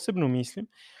posebno mislim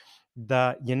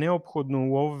da je neophodno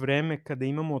u ovo vreme kada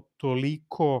imamo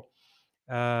toliko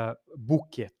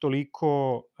buke,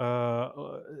 toliko,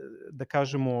 da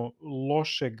kažemo,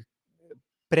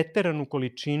 preteranu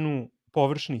količinu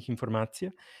površnih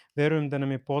informacija. Verujem da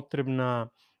nam je potrebna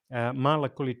mala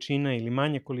količina ili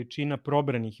manja količina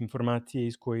probranih informacija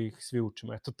iz kojih svi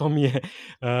učimo. Eto,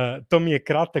 to mi je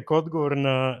kratak odgovor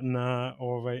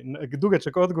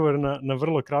dugačak odgovor na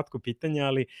vrlo kratko pitanje,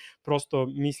 ali prosto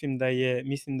mislim da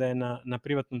je na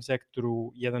privatnom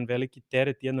sektoru jedan veliki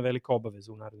teret i jedna velika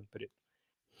obaveza u narednom periodu.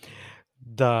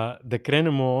 Da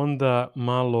krenemo onda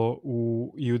malo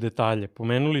i u detalje.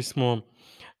 Pomenuli smo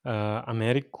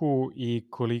Ameriku i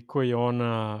koliko je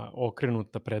ona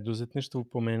okrenuta preduzetništvu.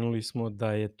 Pomenuli smo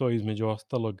da je to između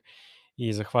ostalog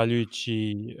i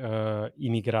zahvaljujući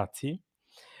imigraciji.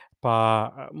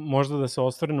 Pa možda da se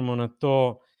osvrnemo na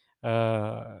to,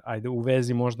 ajde, u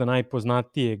vezi možda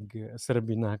najpoznatijeg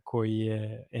Srbina koji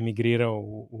je emigrirao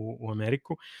u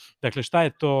Ameriku. Dakle, šta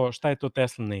je to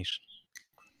Tesla Nation?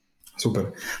 Super.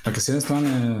 Dakle, s jedne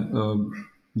strane,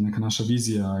 neka naša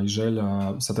vizija i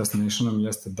želja sa Tesla Nationom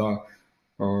jeste da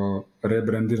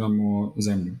rebrandiramo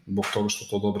zemlju, zbog toga što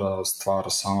to dobra stvar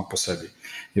sama po sebi.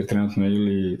 Jer trenutno je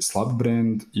ili slab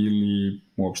brand ili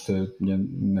uopšte je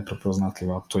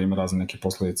neprepoznatljiva, to ima razne neke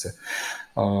posledice.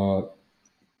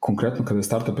 Konkretno, kada je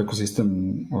startup ekosistem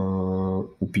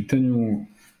u pitanju,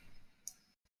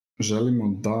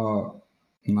 želimo da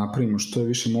napravimo što je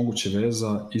više moguće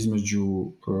veza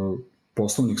između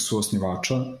poslovnih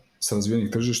suosnivača sa razvijenih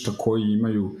tržišta koji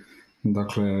imaju,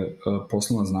 dakle,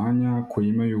 poslovna znanja, koji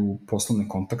imaju poslovne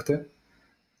kontakte,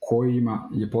 kojima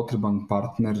je potreban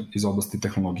partner iz oblasti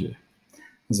tehnologije.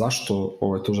 Zašto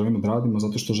to želimo da radimo?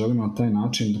 Zato što želimo na taj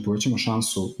način da povećamo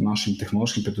šansu našim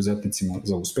tehnološkim preduzetnicima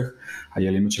za uspeh, a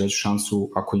imaće veću šansu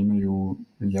ako imaju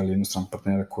jednostranog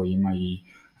partnera koji ima i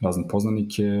razne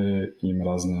poznanike, ima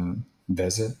razne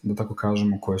veze, da tako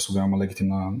kažemo, koje su veoma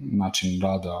legitimna način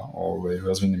rada u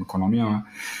razvijenim ekonomijama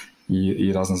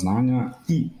i razna znanja.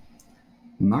 I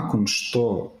nakon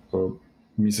što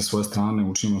mi sa svoje strane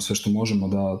učinimo sve što možemo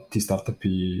da ti startupi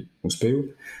uspeju,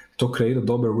 to kreira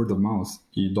dobar word of mouth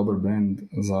i dobar brand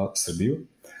za Srbiju.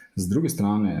 S druge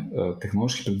strane,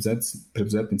 tehnološki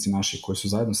preduzetnici naši koji su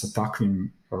zajedno sa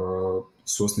takvim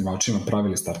suosnivačima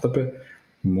pravili startupe,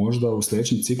 možda u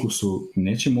sledećem ciklusu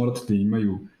neće morati da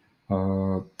imaju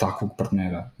takvog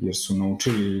partnera, jer su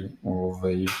naučili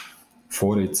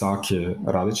fore i cake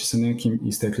radeći sa nekim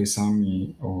i stekli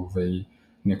sami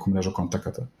neku mrežu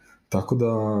kontakata. Tako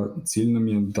da cilj nam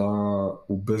je da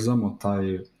ubrzamo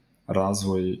taj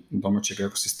razvoj domaćeg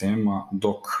ekosistema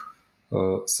dok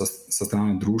sa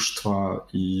strane društva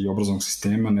i obrazovnog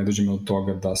sistema ne dođemo do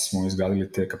toga da smo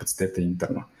izgradili te kapacitete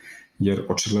interno. Jer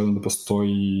očigledno da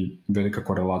postoji velika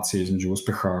korelacija između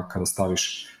uspeha kada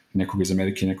staviš nekog iz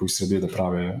Amerike i nekog iz Srbije da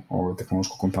prave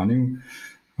tehnološku kompaniju.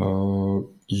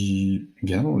 I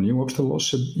generalno nije uopšte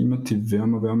loše imati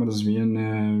veoma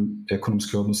razvijene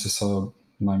ekonomske odnose sa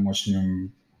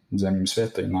najmoćnijom zemljom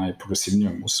sveta i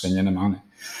najprogresivnijom u sve njene mane.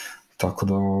 Tako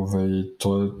da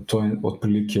to je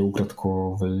otprilike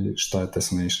ukratko šta je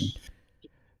Tesla Nation.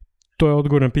 To je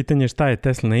odgovor na pitanje šta je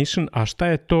Tesla Nation, a šta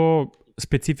je to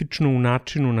specifično u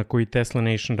načinu na koji Tesla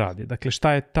Nation radi? Dakle,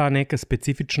 šta je ta neka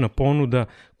specifična ponuda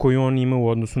koju on ima u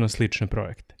odnosu na slične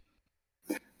projekte?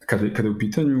 Kada je u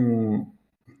pitanju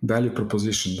value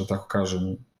proposition, da tako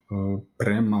kažem,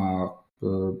 prema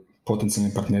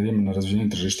potencijalnim partnerima na razvijenim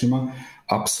tržištima,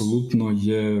 apsolutno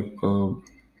je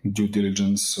due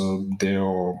diligence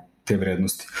deo te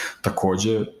vrednosti.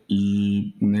 Takođe i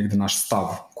negde naš stav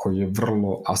koji je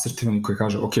vrlo asertivan i koji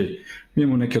kaže, ok, mi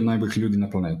imamo neke od najboljih ljudi na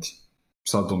planeti.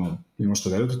 Sad vi možete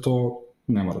verujete to,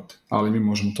 ne morate, ali mi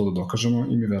možemo to da dokažemo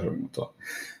i mi verujemo to.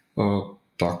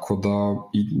 Tako da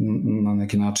i na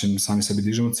neki način sami sebi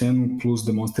dižemo cenu, plus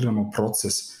demonstriramo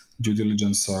proces due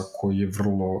diligence-a koji je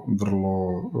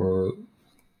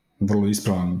vrlo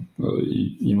ispravan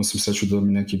i imao sam sreću da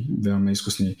mi neki veoma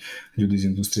iskusni ljudi iz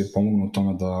industrije pomognu u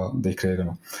tome da ih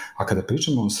kreiramo. A kada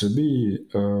pričamo o Srbiji,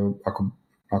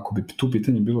 ako bi tu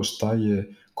pitanje bilo šta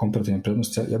je komparativna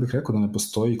prednost, ja bih rekao da ne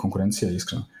postoji konkurencija,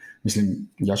 iskreno. Mislim,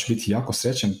 ja ću biti jako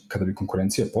srećan kada bi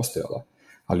konkurencija postojala,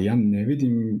 ali ja ne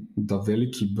vidim da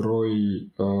veliki broj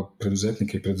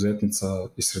preduzetnika i preduzetnica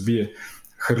iz Srbije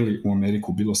hrli u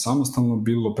Ameriku bilo samostalno,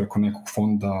 bilo preko nekog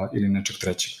fonda ili nečeg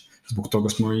trećeg. Zbog toga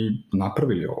smo i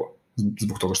napravili ovo,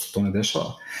 zbog toga što to ne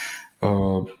dešava.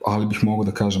 Ali bih mogao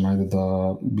da kažem, ajde,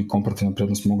 da bi komparativna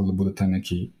prednost mogla da bude taj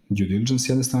neki due diligence s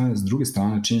jedne strane, s druge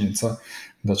strane činjenica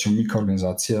da ćemo mi kao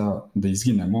organizacija da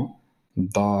izginemo,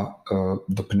 da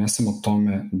doprinesemo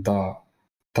tome da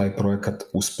taj projekat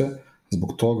uspe,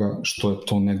 zbog toga što je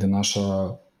to negde naša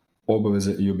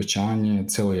obaveza i obećanje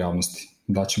celoj javnosti.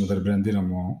 Da ćemo da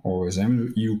rebrandiramo ovoj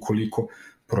zemlju i ukoliko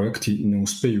projekti ne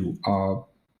uspeju, a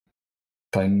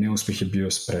taj neuspeh je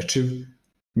bio sprečiv,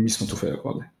 mi smo tu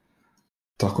failovali.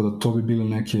 Tako da to bi bile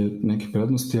neke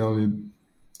prednosti, ali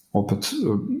opet,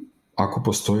 ako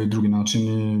postoji drugi način,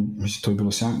 mislim, to bi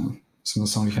bilo sjajno. Sam da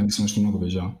samo ih ja nisam nešto mnogo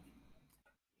veđao.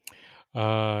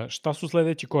 Šta su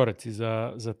sledeći koraci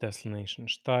za Tesla Nation?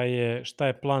 Šta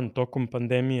je plan tokom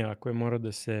pandemije, ako je mora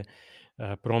da se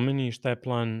promeni, i šta je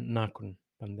plan nakon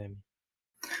pandemije?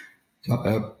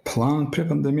 Plan pre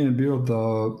pandemije je bio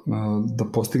da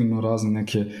postignemo razne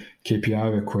neke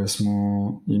KPI-eve koje smo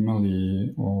imali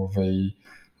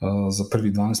za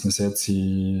prvih 12 meseci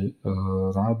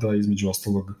rada, između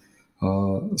ostalog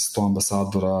 100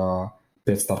 ambasadora,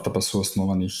 5 startupa su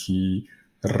osnovanih i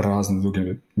razne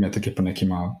druge metrike, pa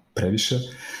nekima previše.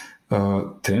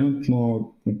 Trenutno,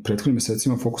 u prethodnim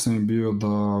mesecima fokus nam je bio da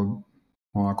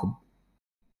onako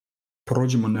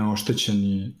prođemo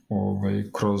neoštećeni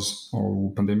kroz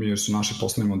ovu pandemiju, jer su naši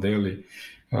poslovni modeli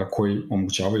koji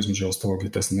omogućavaju između ostalog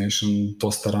i Tesla Nation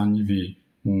dosta ranjivi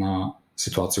na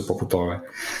situaciju poput ove.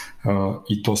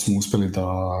 I to smo uspeli da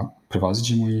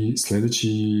prevaziđemo i sledeći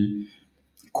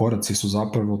koraci su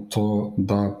zapravo to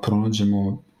da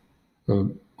pronađemo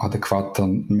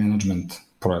adekvatan management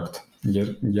projekta.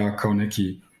 Jer ja kao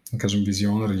neki, da kažem,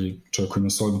 vizionar i čovjek koji ima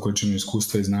solidnu količinu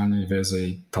iskustva i znanja i veza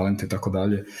i talenta i tako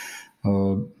dalje,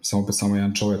 sam opet samo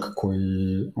jedan čovjek koji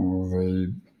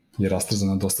je rastrzan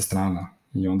na dosta strana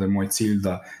i onda je moj cilj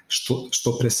da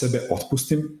što pre sebe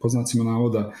otpustim, po znacima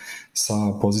navoda, sa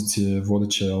pozicije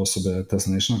vodeće osobe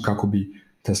Tesla Nationa, kako bi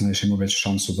Tesla Nation imao veću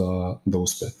šansu da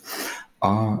uspe.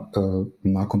 A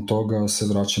nakon toga se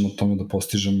vraćamo tome da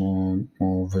postižemo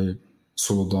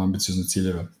suludo ambiciozne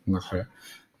ciljeve. Dakle,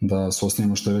 da se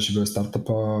osnijemo što je veći broj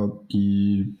startupa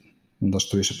i da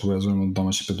što više povezujemo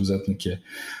domaće preduzetnike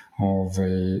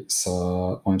sa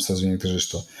onim sa razvijenih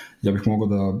tržišta. Ja bih mogao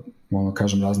da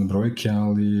kažem razne brojke,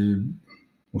 ali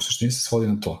u suštini se svodi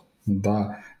na to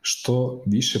da što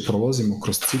više prolazimo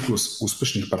kroz ciklus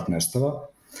uspešnih partnerstava.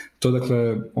 To je dakle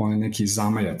neki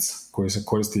zamajac koji se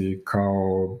koristi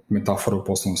kao metafora u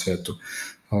poslovnom svetu.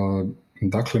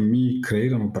 Dakle, mi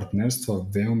kreiramo partnerstva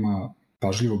veoma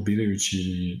pažljivo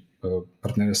birajući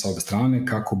partnere sa obe strane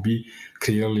kako bi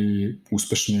kreirali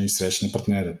uspešne i srećne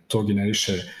partnere. To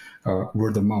generiše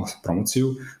word of mouth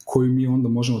promociju koju mi onda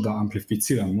možemo da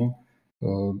amplificiramo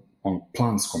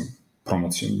planskom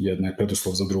promocijom, jedna je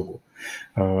preduslov za drugu.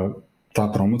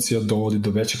 Ta promocija dovodi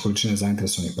do veće količine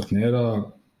zainteresovanih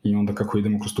partnera i onda kako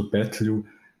idemo kroz tu petlju,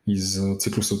 iz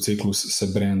ciklusa u ciklus se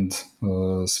brand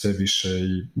sve više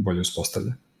i bolje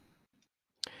uspostavlja.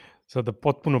 Sad da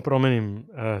potpuno promenim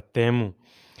temu.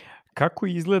 Kako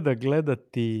izgleda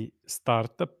gledati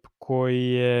startup koji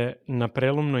je na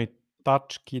prelomnoj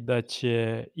tački da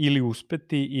će ili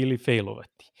uspeti ili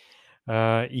failovati?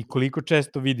 I koliko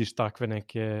često vidiš takve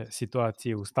neke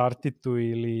situacije u Startitu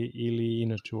ili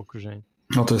inače u okruženju?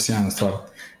 No, to je sjajna stvar.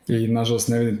 I nažalost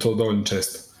ne vidim to dovoljno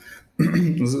često.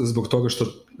 Zbog toga što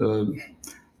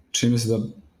čini mi se da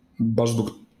baš zbog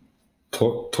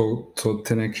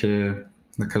te neke,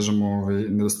 da kažemo,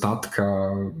 nedostatka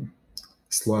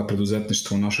sloja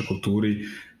preduzetništva u našoj kulturi,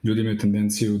 ljudi imaju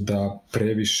tendenciju da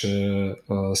previše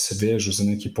se vežu za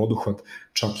neki poduhvat,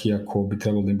 čak i ako bi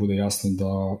trebalo da im bude jasno da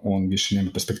on više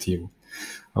nema perspektivu.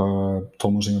 To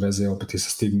može ima veze opet i sa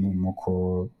stigmom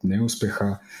oko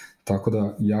neuspeha, Tako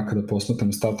da ja kada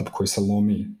posmatram startup koji se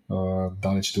lomi,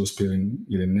 da li će da uspije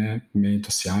ili ne, meni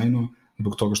to sjajno,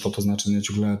 zbog toga što to znači da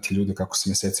neću gledati ljude kako se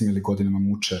mesecima ili godinama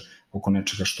muče oko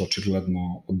nečega što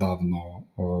očigledno odavno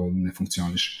ne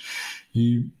funkcioniše.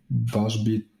 I baš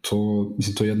bi to,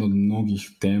 mislim, to je jedna od mnogih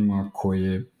tema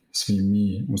koje svi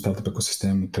mi u startup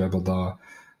ekosistemu treba da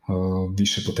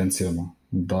više potenciramo,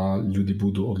 da ljudi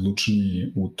budu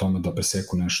odlučniji u tome da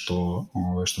preseku nešto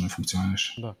što ne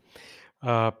funkcioniše. Da.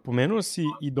 Pomenuo si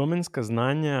i domenska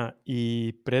znanja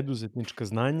i preduzetnička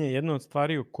znanja. Jedna od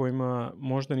stvari o kojima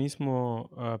možda nismo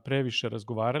previše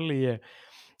razgovarali je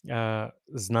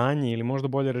znanje ili možda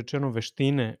bolje rečeno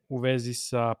veštine u vezi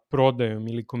sa prodajom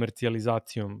ili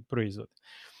komercijalizacijom proizvoda.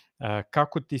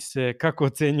 Kako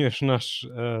ocenjuješ naš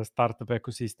startup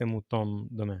ekosistem u tom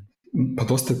domenu? Pa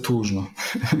dosta je tužno.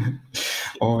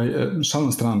 Šal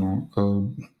na stranu,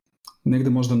 negde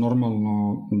možda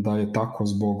normalno da je tako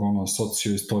zbog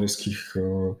socioistorijskih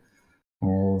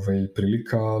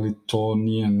prilika, ali to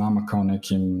nije nama kao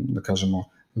nekim, da kažemo,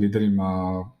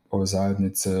 liderima ove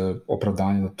zajednice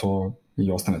opravdanje da to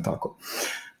i ostane tako.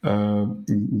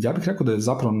 Ja bih rekao da je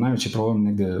zapravo najveći problem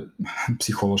negde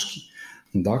psihološki.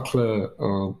 Dakle,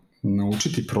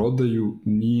 naučiti prodaju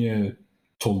nije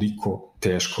toliko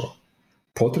teško.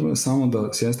 Potrebno je samo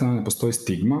da s jedne strane postoji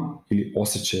stigma ili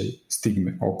osjećaj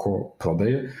stigme oko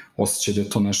prodaje, osjećaj da je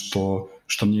to nešto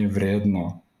što nije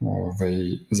vredno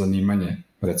zanimanje,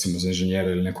 recimo za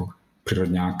inženjera ili nekog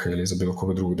prirodnjaka ili za bilo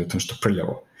koga drugog, da je to nešto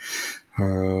prljavo.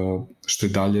 Što i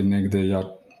dalje negde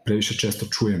ja previše često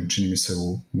čujem, čini mi se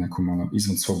u nekom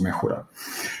izvan svog mehura.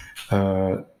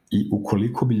 I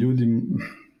ukoliko bi ljudi,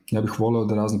 ja bih voleo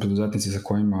da razni preduzetnici sa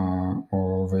kojima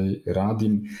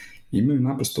radim, imaju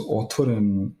naprosto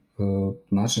otvoren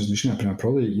način razmišljanja prema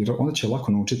prodaji, jer onda će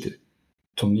lako naučiti.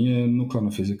 To nije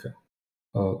nuklearna fizika.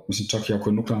 Mislim, čak i ako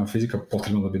je nuklearna fizika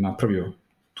potrebno da bi napravio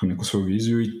tu neku svoju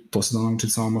viziju i to se da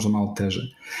naučiti samo možda malo teže.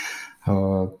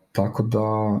 Tako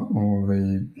da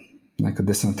neka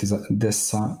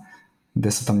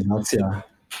desatanizacija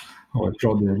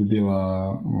prodaje bi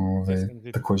bila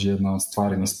takođe jedna od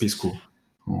stvari na spisku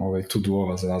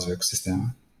to-do-ova za razvoj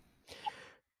ekosistema.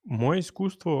 Moje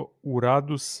iskustvo u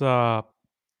radu sa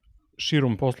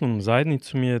širom poslovnom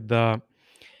zajednicom je da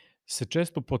se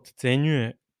često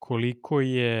potcenjuje koliko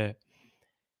je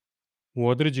u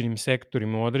određenim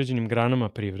sektorima, u određenim granama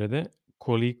privrede,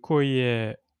 koliko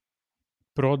je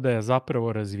prodaja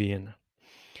zapravo razvijena.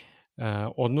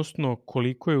 Odnosno,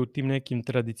 koliko je u tim nekim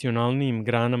tradicionalnijim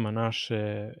granama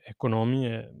naše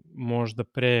ekonomije možda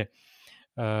pre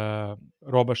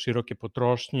roba široke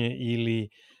potrošnje ili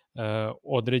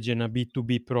određena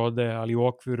B2B prodaja, ali u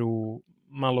okviru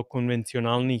malo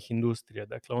konvencionalnijih industrija,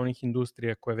 dakle onih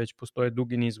industrija koje već postoje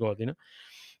dugi niz godina,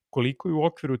 koliko je u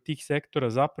okviru tih sektora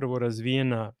zapravo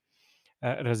razvijena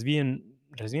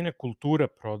kultura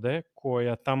prodaje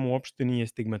koja tamo uopšte nije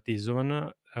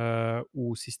stigmatizovana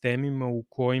u sistemima u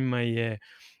kojima je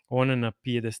ona na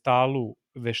pijedestalu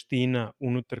veština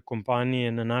unutar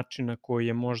kompanije na način na koji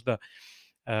je možda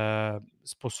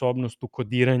sposobnost u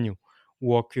kodiranju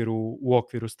u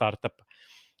okviru startupa.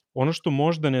 Ono što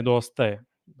možda nedostaje,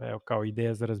 evo kao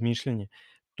ideja za razmišljanje,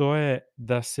 to je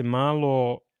da se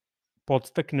malo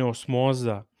podstakne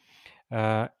osmoza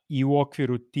i u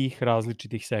okviru tih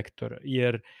različitih sektora,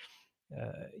 jer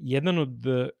jedan od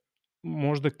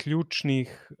možda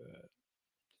ključnih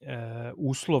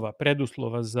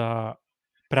preduslova za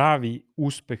pravi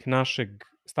uspeh našeg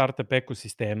startup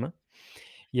ekosistema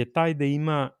je taj da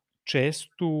ima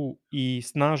čestu i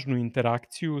snažnu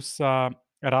interakciju sa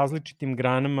različitim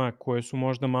granama koje su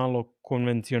možda malo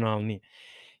konvencionalnije.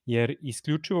 Jer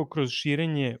isključivo kroz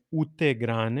širenje u te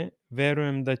grane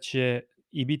verujem da će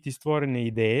i biti stvorene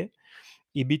ideje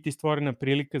i biti stvorena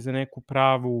prilika za neku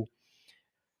pravu,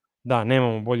 da,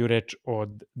 nemamo bolju reč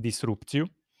od disrupciju.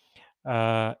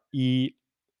 I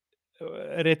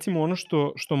recimo ono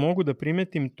što mogu da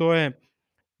primetim to je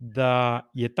da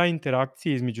je ta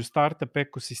interakcija između startup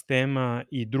ekosistema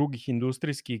i drugih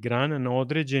industrijskih grana na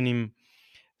određenim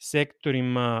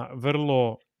sektorima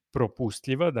vrlo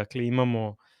propustljiva, dakle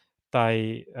imamo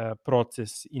taj proces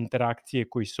interakcije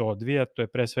koji se odvija, to je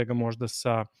pre svega možda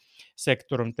sa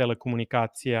sektorom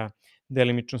telekomunikacija,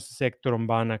 delimično sa sektorom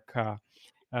banaka,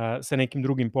 sa nekim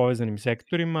drugim povezanim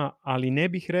sektorima, ali ne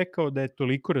bih rekao da je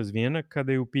toliko razvijena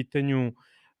kada je u pitanju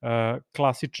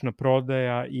klasična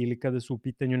prodaja ili kada su u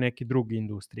pitanju neke druge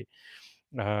industrije.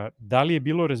 Da li je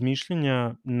bilo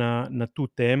razmišljanja na tu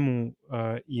temu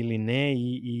ili ne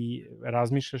i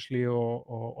razmišljaš li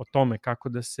o tome kako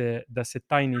da se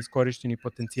taj neiskorišćeni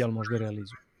potencijal možda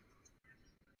realizuje?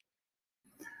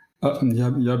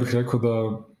 Ja bih rekao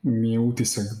da mi je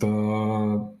utisak da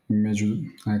među,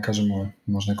 kažemo,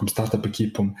 možda nekom startup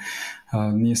ekipom,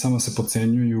 nije samo se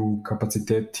podcenjuju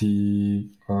kapaciteti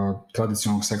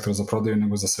tradicionalnog sektora za prodaju,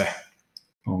 nego za sve.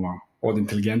 Od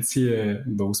inteligencije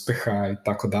do uspeha i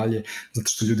tako dalje, zato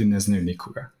što ljudi ne znaju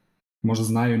nikoga. Možda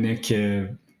znaju neke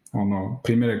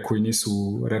primere koji nisu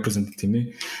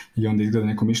reprezentativni i onda izgleda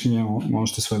neko mišljenje. Ono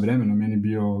što je svoje vremeno meni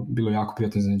bilo jako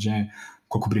prijatno iznenađenje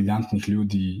koliko briljantnih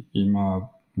ljudi ima,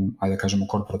 ajde da kažemo, u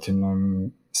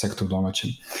korporativnom sektoru domaćem.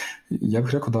 Ja bih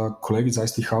rekao da kolegi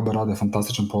zaista i Hub-a rade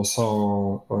fantastičan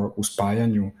posao u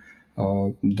spajanju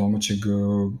domaćeg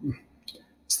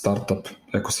startup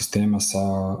ekosistema sa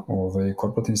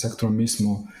korporativnim sektorom. Mi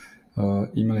smo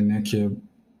imali neke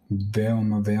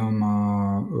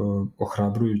veoma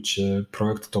ohrabrujuće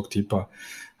projekte tog tipa.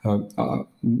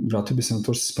 Vratio bi se na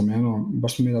to što si spomenuo,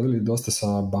 baš smo mi radili dosta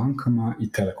sa bankama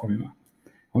i telekomima.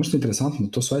 Ono što je interesantno,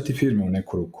 to su IT firme u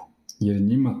neku ruku, jer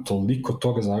njima toliko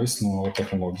toga zavisno od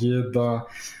tehnologije da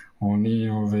oni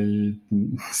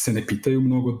se ne pitaju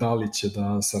mnogo da li će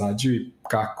da sarađuju i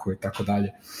kako i tako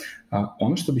dalje.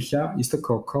 Ono što bih ja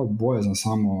istakao kao bojazan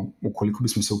samo, ukoliko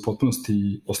bismo se u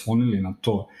potpunosti oslonili na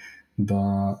to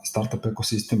da startup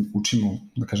ekosistem učimo,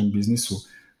 da kažem, biznisu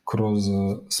kroz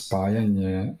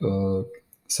spajanje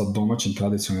sa domaćim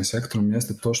tradicionalnim sektorom,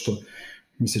 jeste to što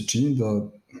mi se čini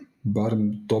da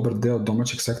barem dobar deo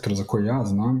domaćeg sektora za koji ja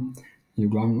znam je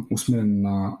uglavnom usmeren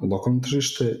na lokalno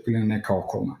tržište ili na neka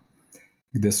okolna,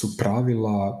 gde su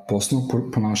pravila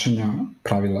poslovnog ponašanja,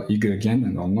 pravila igre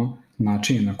generalno,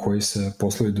 načini na koji se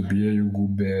poslovi dobijaju,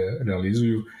 gube,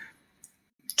 realizuju,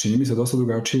 čini mi se dosta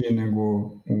drugačije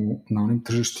nego na onim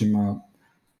tržištima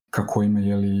ka kojima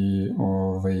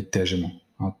težimo,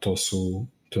 a to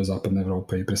je Zapadna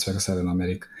Evropa i pre svega Severna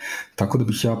Amerika. Tako da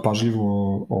bih ja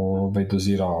pažljivo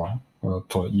dozirao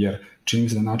to, jer čini mi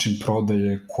se da način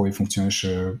prodaje koji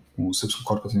funkcioniše u srpskom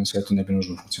korporativnom svetu ne bi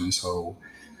nužno funkcionisao u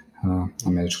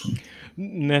američkom.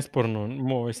 Nesporno,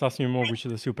 sasvim je moguće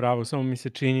da si u pravu, samo mi se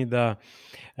čini da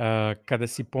kada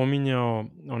si pominjao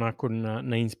onako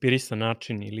na inspirisan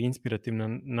način ili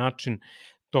inspirativan način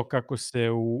to kako se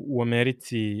u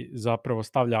Americi zapravo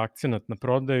stavlja akcenat na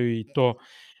prodaju i to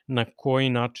na koji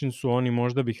način su oni,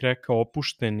 možda bih rekao,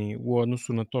 opušteni u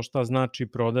odnosu na to šta znači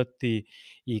prodati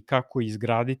i kako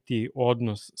izgraditi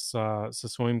odnos sa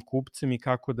svojim kupcem i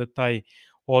kako da taj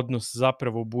odnos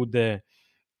zapravo bude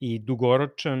i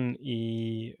dugoročan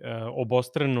i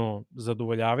obostrano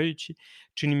zadovoljavajući.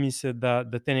 Čini mi se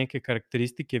da te neke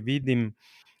karakteristike vidim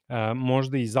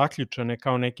možda i zaključane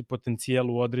kao neki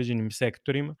potencijal u određenim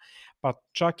sektorima, pa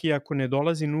čak i ako ne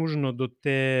dolazi nužno do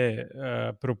te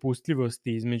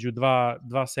propustljivosti između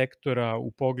dva sektora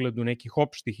u pogledu nekih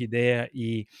opštih ideja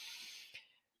i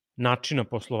načina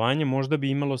poslovanja, možda bi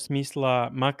imalo smisla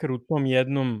makar u tom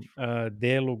jednom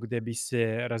delu gde bi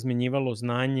se razmenjivalo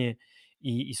znanje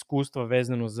i iskustva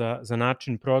vezano za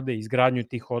način prodaje i izgradnju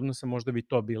tih odnosa, možda bi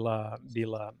to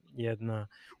bila jedna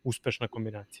uspešna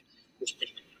kombinacija.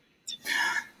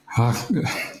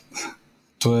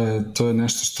 To je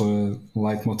nešto što je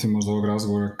leitmotiv možda ovog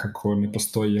razgovora, kako ne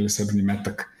postoji srebrni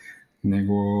metak,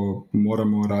 nego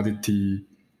moramo raditi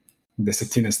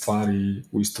desetine stvari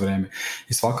u isto vreme.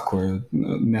 I svakako je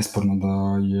nesporno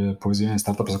da je povezivanje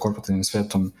startupa sa korporativnim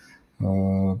svetom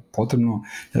potrebno.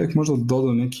 Ja bih možda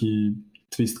dodao neki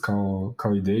twist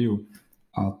kao ideju,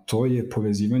 a to je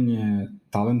povezivanje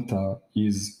talenta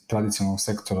iz tradicionalnog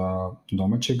sektora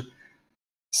domaćeg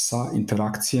sa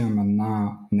interakcijama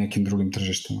na nekim drugim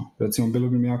tržištima. Recimo, bilo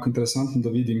bi mi jako interesantno da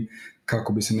vidim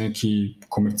kako bi se neki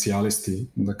komercijalisti,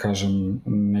 da kažem,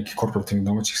 nekih korporativnih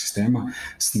domaćih sistema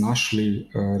snašli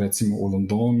recimo u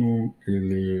Londonu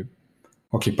ili,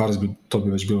 Paris to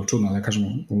bi već bilo čudno, ali da kažemo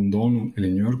u Londonu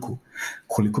ili New Yorku,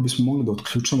 koliko bismo mogli da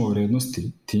otključamo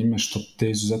vrednosti time što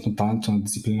te izuzetno talentovane,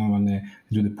 disciplinovane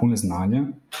ljude pune znanja,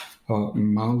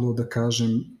 malo, da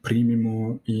kažem,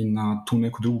 primimo i na tu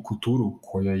neku drugu kulturu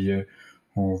koja je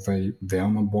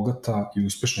veoma bogata i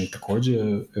uspešna i takođe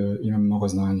ima mnogo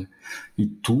znanja.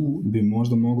 I tu bi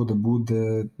možda mogao da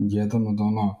bude jedan od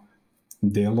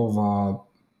delova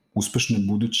uspešne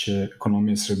buduće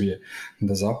ekonomije Srbije,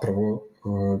 da zapravo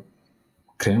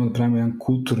krenemo da pravimo jedan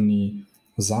kulturni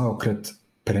zaokret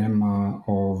prema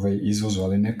izvozu,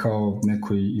 ali ne kao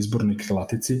nekoj izbornoj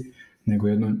krilatici, nego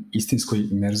jednoj istinskoj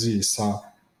imerziji sa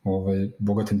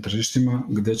bogatim tržištima,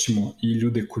 gde ćemo i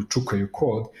ljude koji čukaju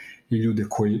kod i ljude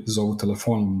koji zovu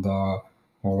telefonom da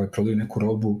prodaju neku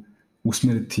robu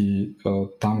usmeriti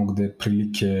tamo gde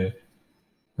prilike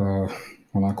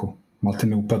malte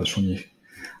ne upadaš u njih.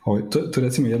 To je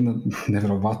recimo jedna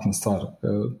nevjerovatna stvar.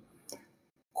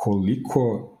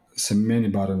 Koliko se meni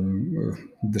barem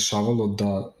dešavalo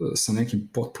da sa nekim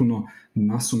potpuno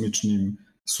nasumičnim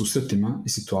susretima i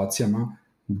situacijama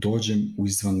dođem u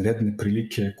izvanredne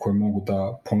prilike koje mogu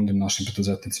da ponudim našim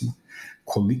preduzetnicima.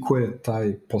 Koliko je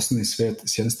taj poslovni svet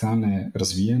s jedne strane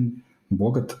razvijen,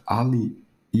 bogat, ali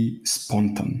i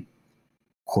spontan.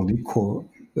 Koliko,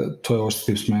 to je ovo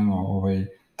što ti spomenuo,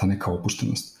 ta neka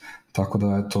opuštenost. Tako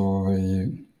da, eto,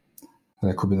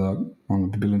 rekao bi da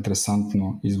bi bilo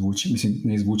interesantno izvući, mislim,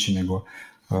 ne izvući, nego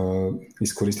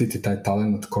iskoristiti taj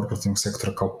talent korporativnog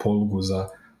sektora kao polugu za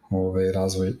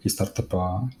razvoj i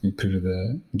startupa i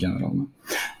privrede generalno.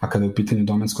 A kada je u pitanju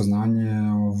domensko znanje,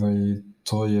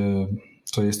 to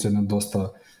je isto jedna dosta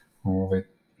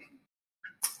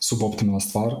suboptimalna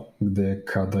stvar, gde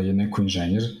kada je neko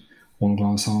inženjer, on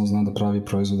uglavnom samo zna da pravi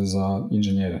proizvode za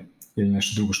inženjere ili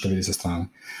nešto drugo što vidi sa strane.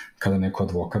 Kada neko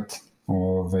advokat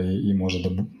i može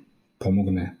da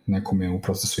pomogne nekome u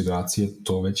procesu idracije,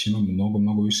 to već ima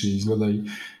mnogo više izgleda i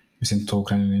mislim to u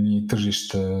krajnjoj liniji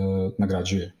tržište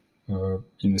nagrađuje.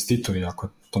 Investitori, ako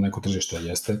to neko tržište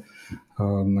jeste,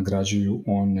 nagrađuju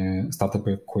one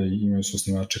startupe koji imaju su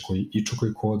osnivače koji i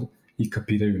čukaju kod i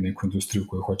kapiraju neku industriju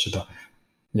koju hoće da,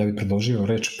 ja bih predložio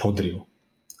reč podriju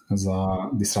za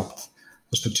disrupt.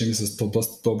 Zašto čini se to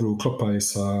dosta dobro uklapa i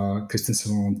sa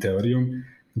Christensenovom teorijom,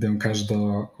 gde on kaže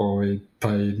da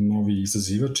taj novi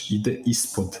izazivač ide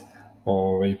ispod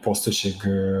postojećeg,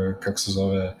 kako se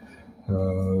zove,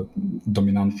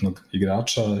 dominantnog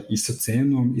igrača i sa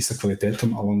cenom i sa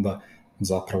kvalitetom, ali onda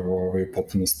zapravo u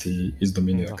potpunosti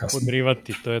izdominira kasnije.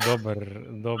 Podrivati, to je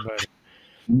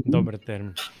dobar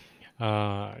termin.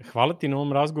 Hvala ti na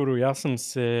ovom razgovoru. Ja sam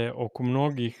se oko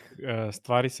mnogih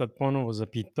stvari sad ponovo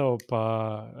zapitao,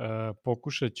 pa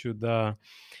pokušat ću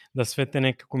da sve te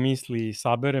nekako misli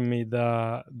saberem i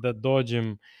da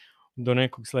dođem do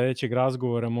nekog sledećeg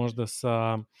razgovora možda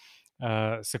sa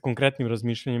konkretnim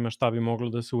razmišljanjima šta bi moglo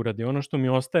da se uradi. Ono što mi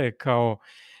ostaje kao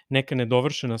neka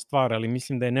nedovršena stvar, ali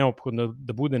mislim da je neophodno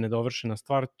da bude nedovršena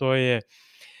stvar, to je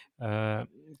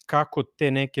kako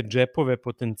te neke džepove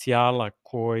potencijala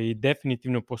koji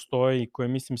definitivno postoje i koje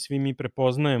mislim svi mi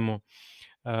prepoznajemo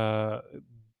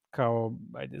kao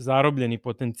zarobljeni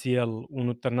potencijal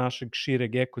unutar našeg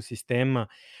šireg ekosistema,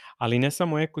 ali ne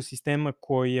samo ekosistema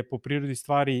koji je po prirodi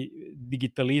stvari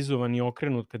digitalizovan i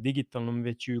okrenut ka digitalnom,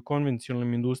 već i u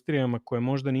konvencionalnim industrijama koje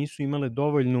možda nisu imale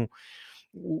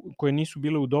koje nisu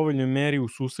bile u dovoljnoj meri u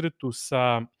susretu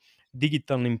sa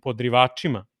digitalnim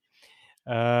podrivačima,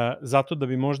 zato da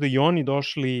bi možda i oni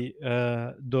došli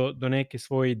do neke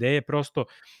svoje ideje. Prosto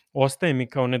ostaje mi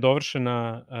kao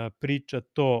nedovršena priča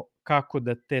to kako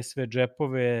da te sve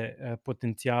džepove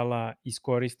potencijala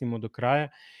iskoristimo do kraja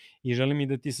i želim i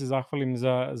da ti se zahvalim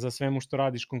za svemu što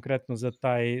radiš konkretno za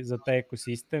taj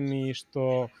ekosistem i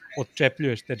što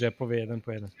odčepljuješ te džepove jedan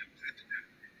po jedan.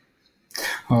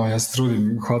 Ja se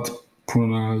trudim, hvala puno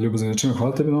na ljubaznim rečima,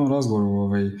 hvala tebi na ovom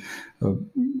razgovoru.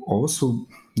 Ovo su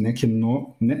neke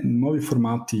novi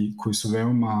formati koji su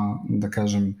veoma, da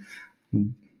kažem,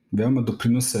 veoma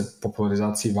doprinose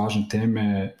popularizaciji važne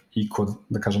teme i kod,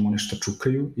 da kažem, onih što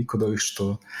čukaju i kod ovih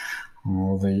što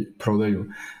prodaju.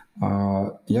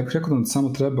 Ja bih rekao da nam samo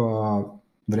treba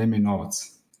vreme i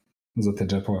novac za te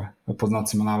džepove, po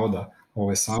znacima navoda.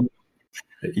 Samo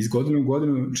iz godine u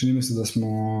godinu čini mi se da smo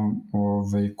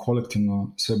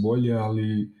kolektivno sve bolje,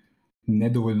 ali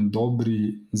nedovoljno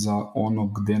dobri za ono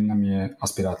gde nam je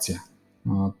aspiracija.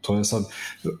 To je sad,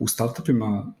 u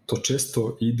startupima to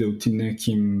često ide u tim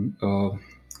nekim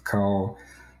kao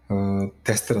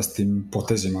testerastim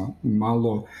potezima.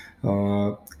 Malo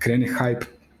krene hype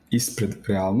ispred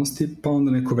realnosti, pa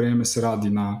onda neko vreme se radi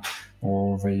na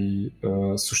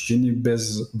suštini bez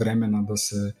vremena da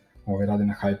se radi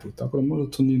na hype-u. Tako da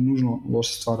možda to nije nužno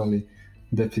loša stvar, ali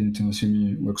definitivno svi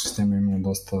mi u ekosistemu imamo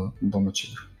dosta domaćih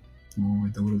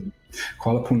da uradimo.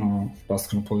 Hvala puno,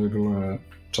 Rasko, na pozivu, bilo je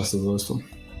čast zadovoljstvo.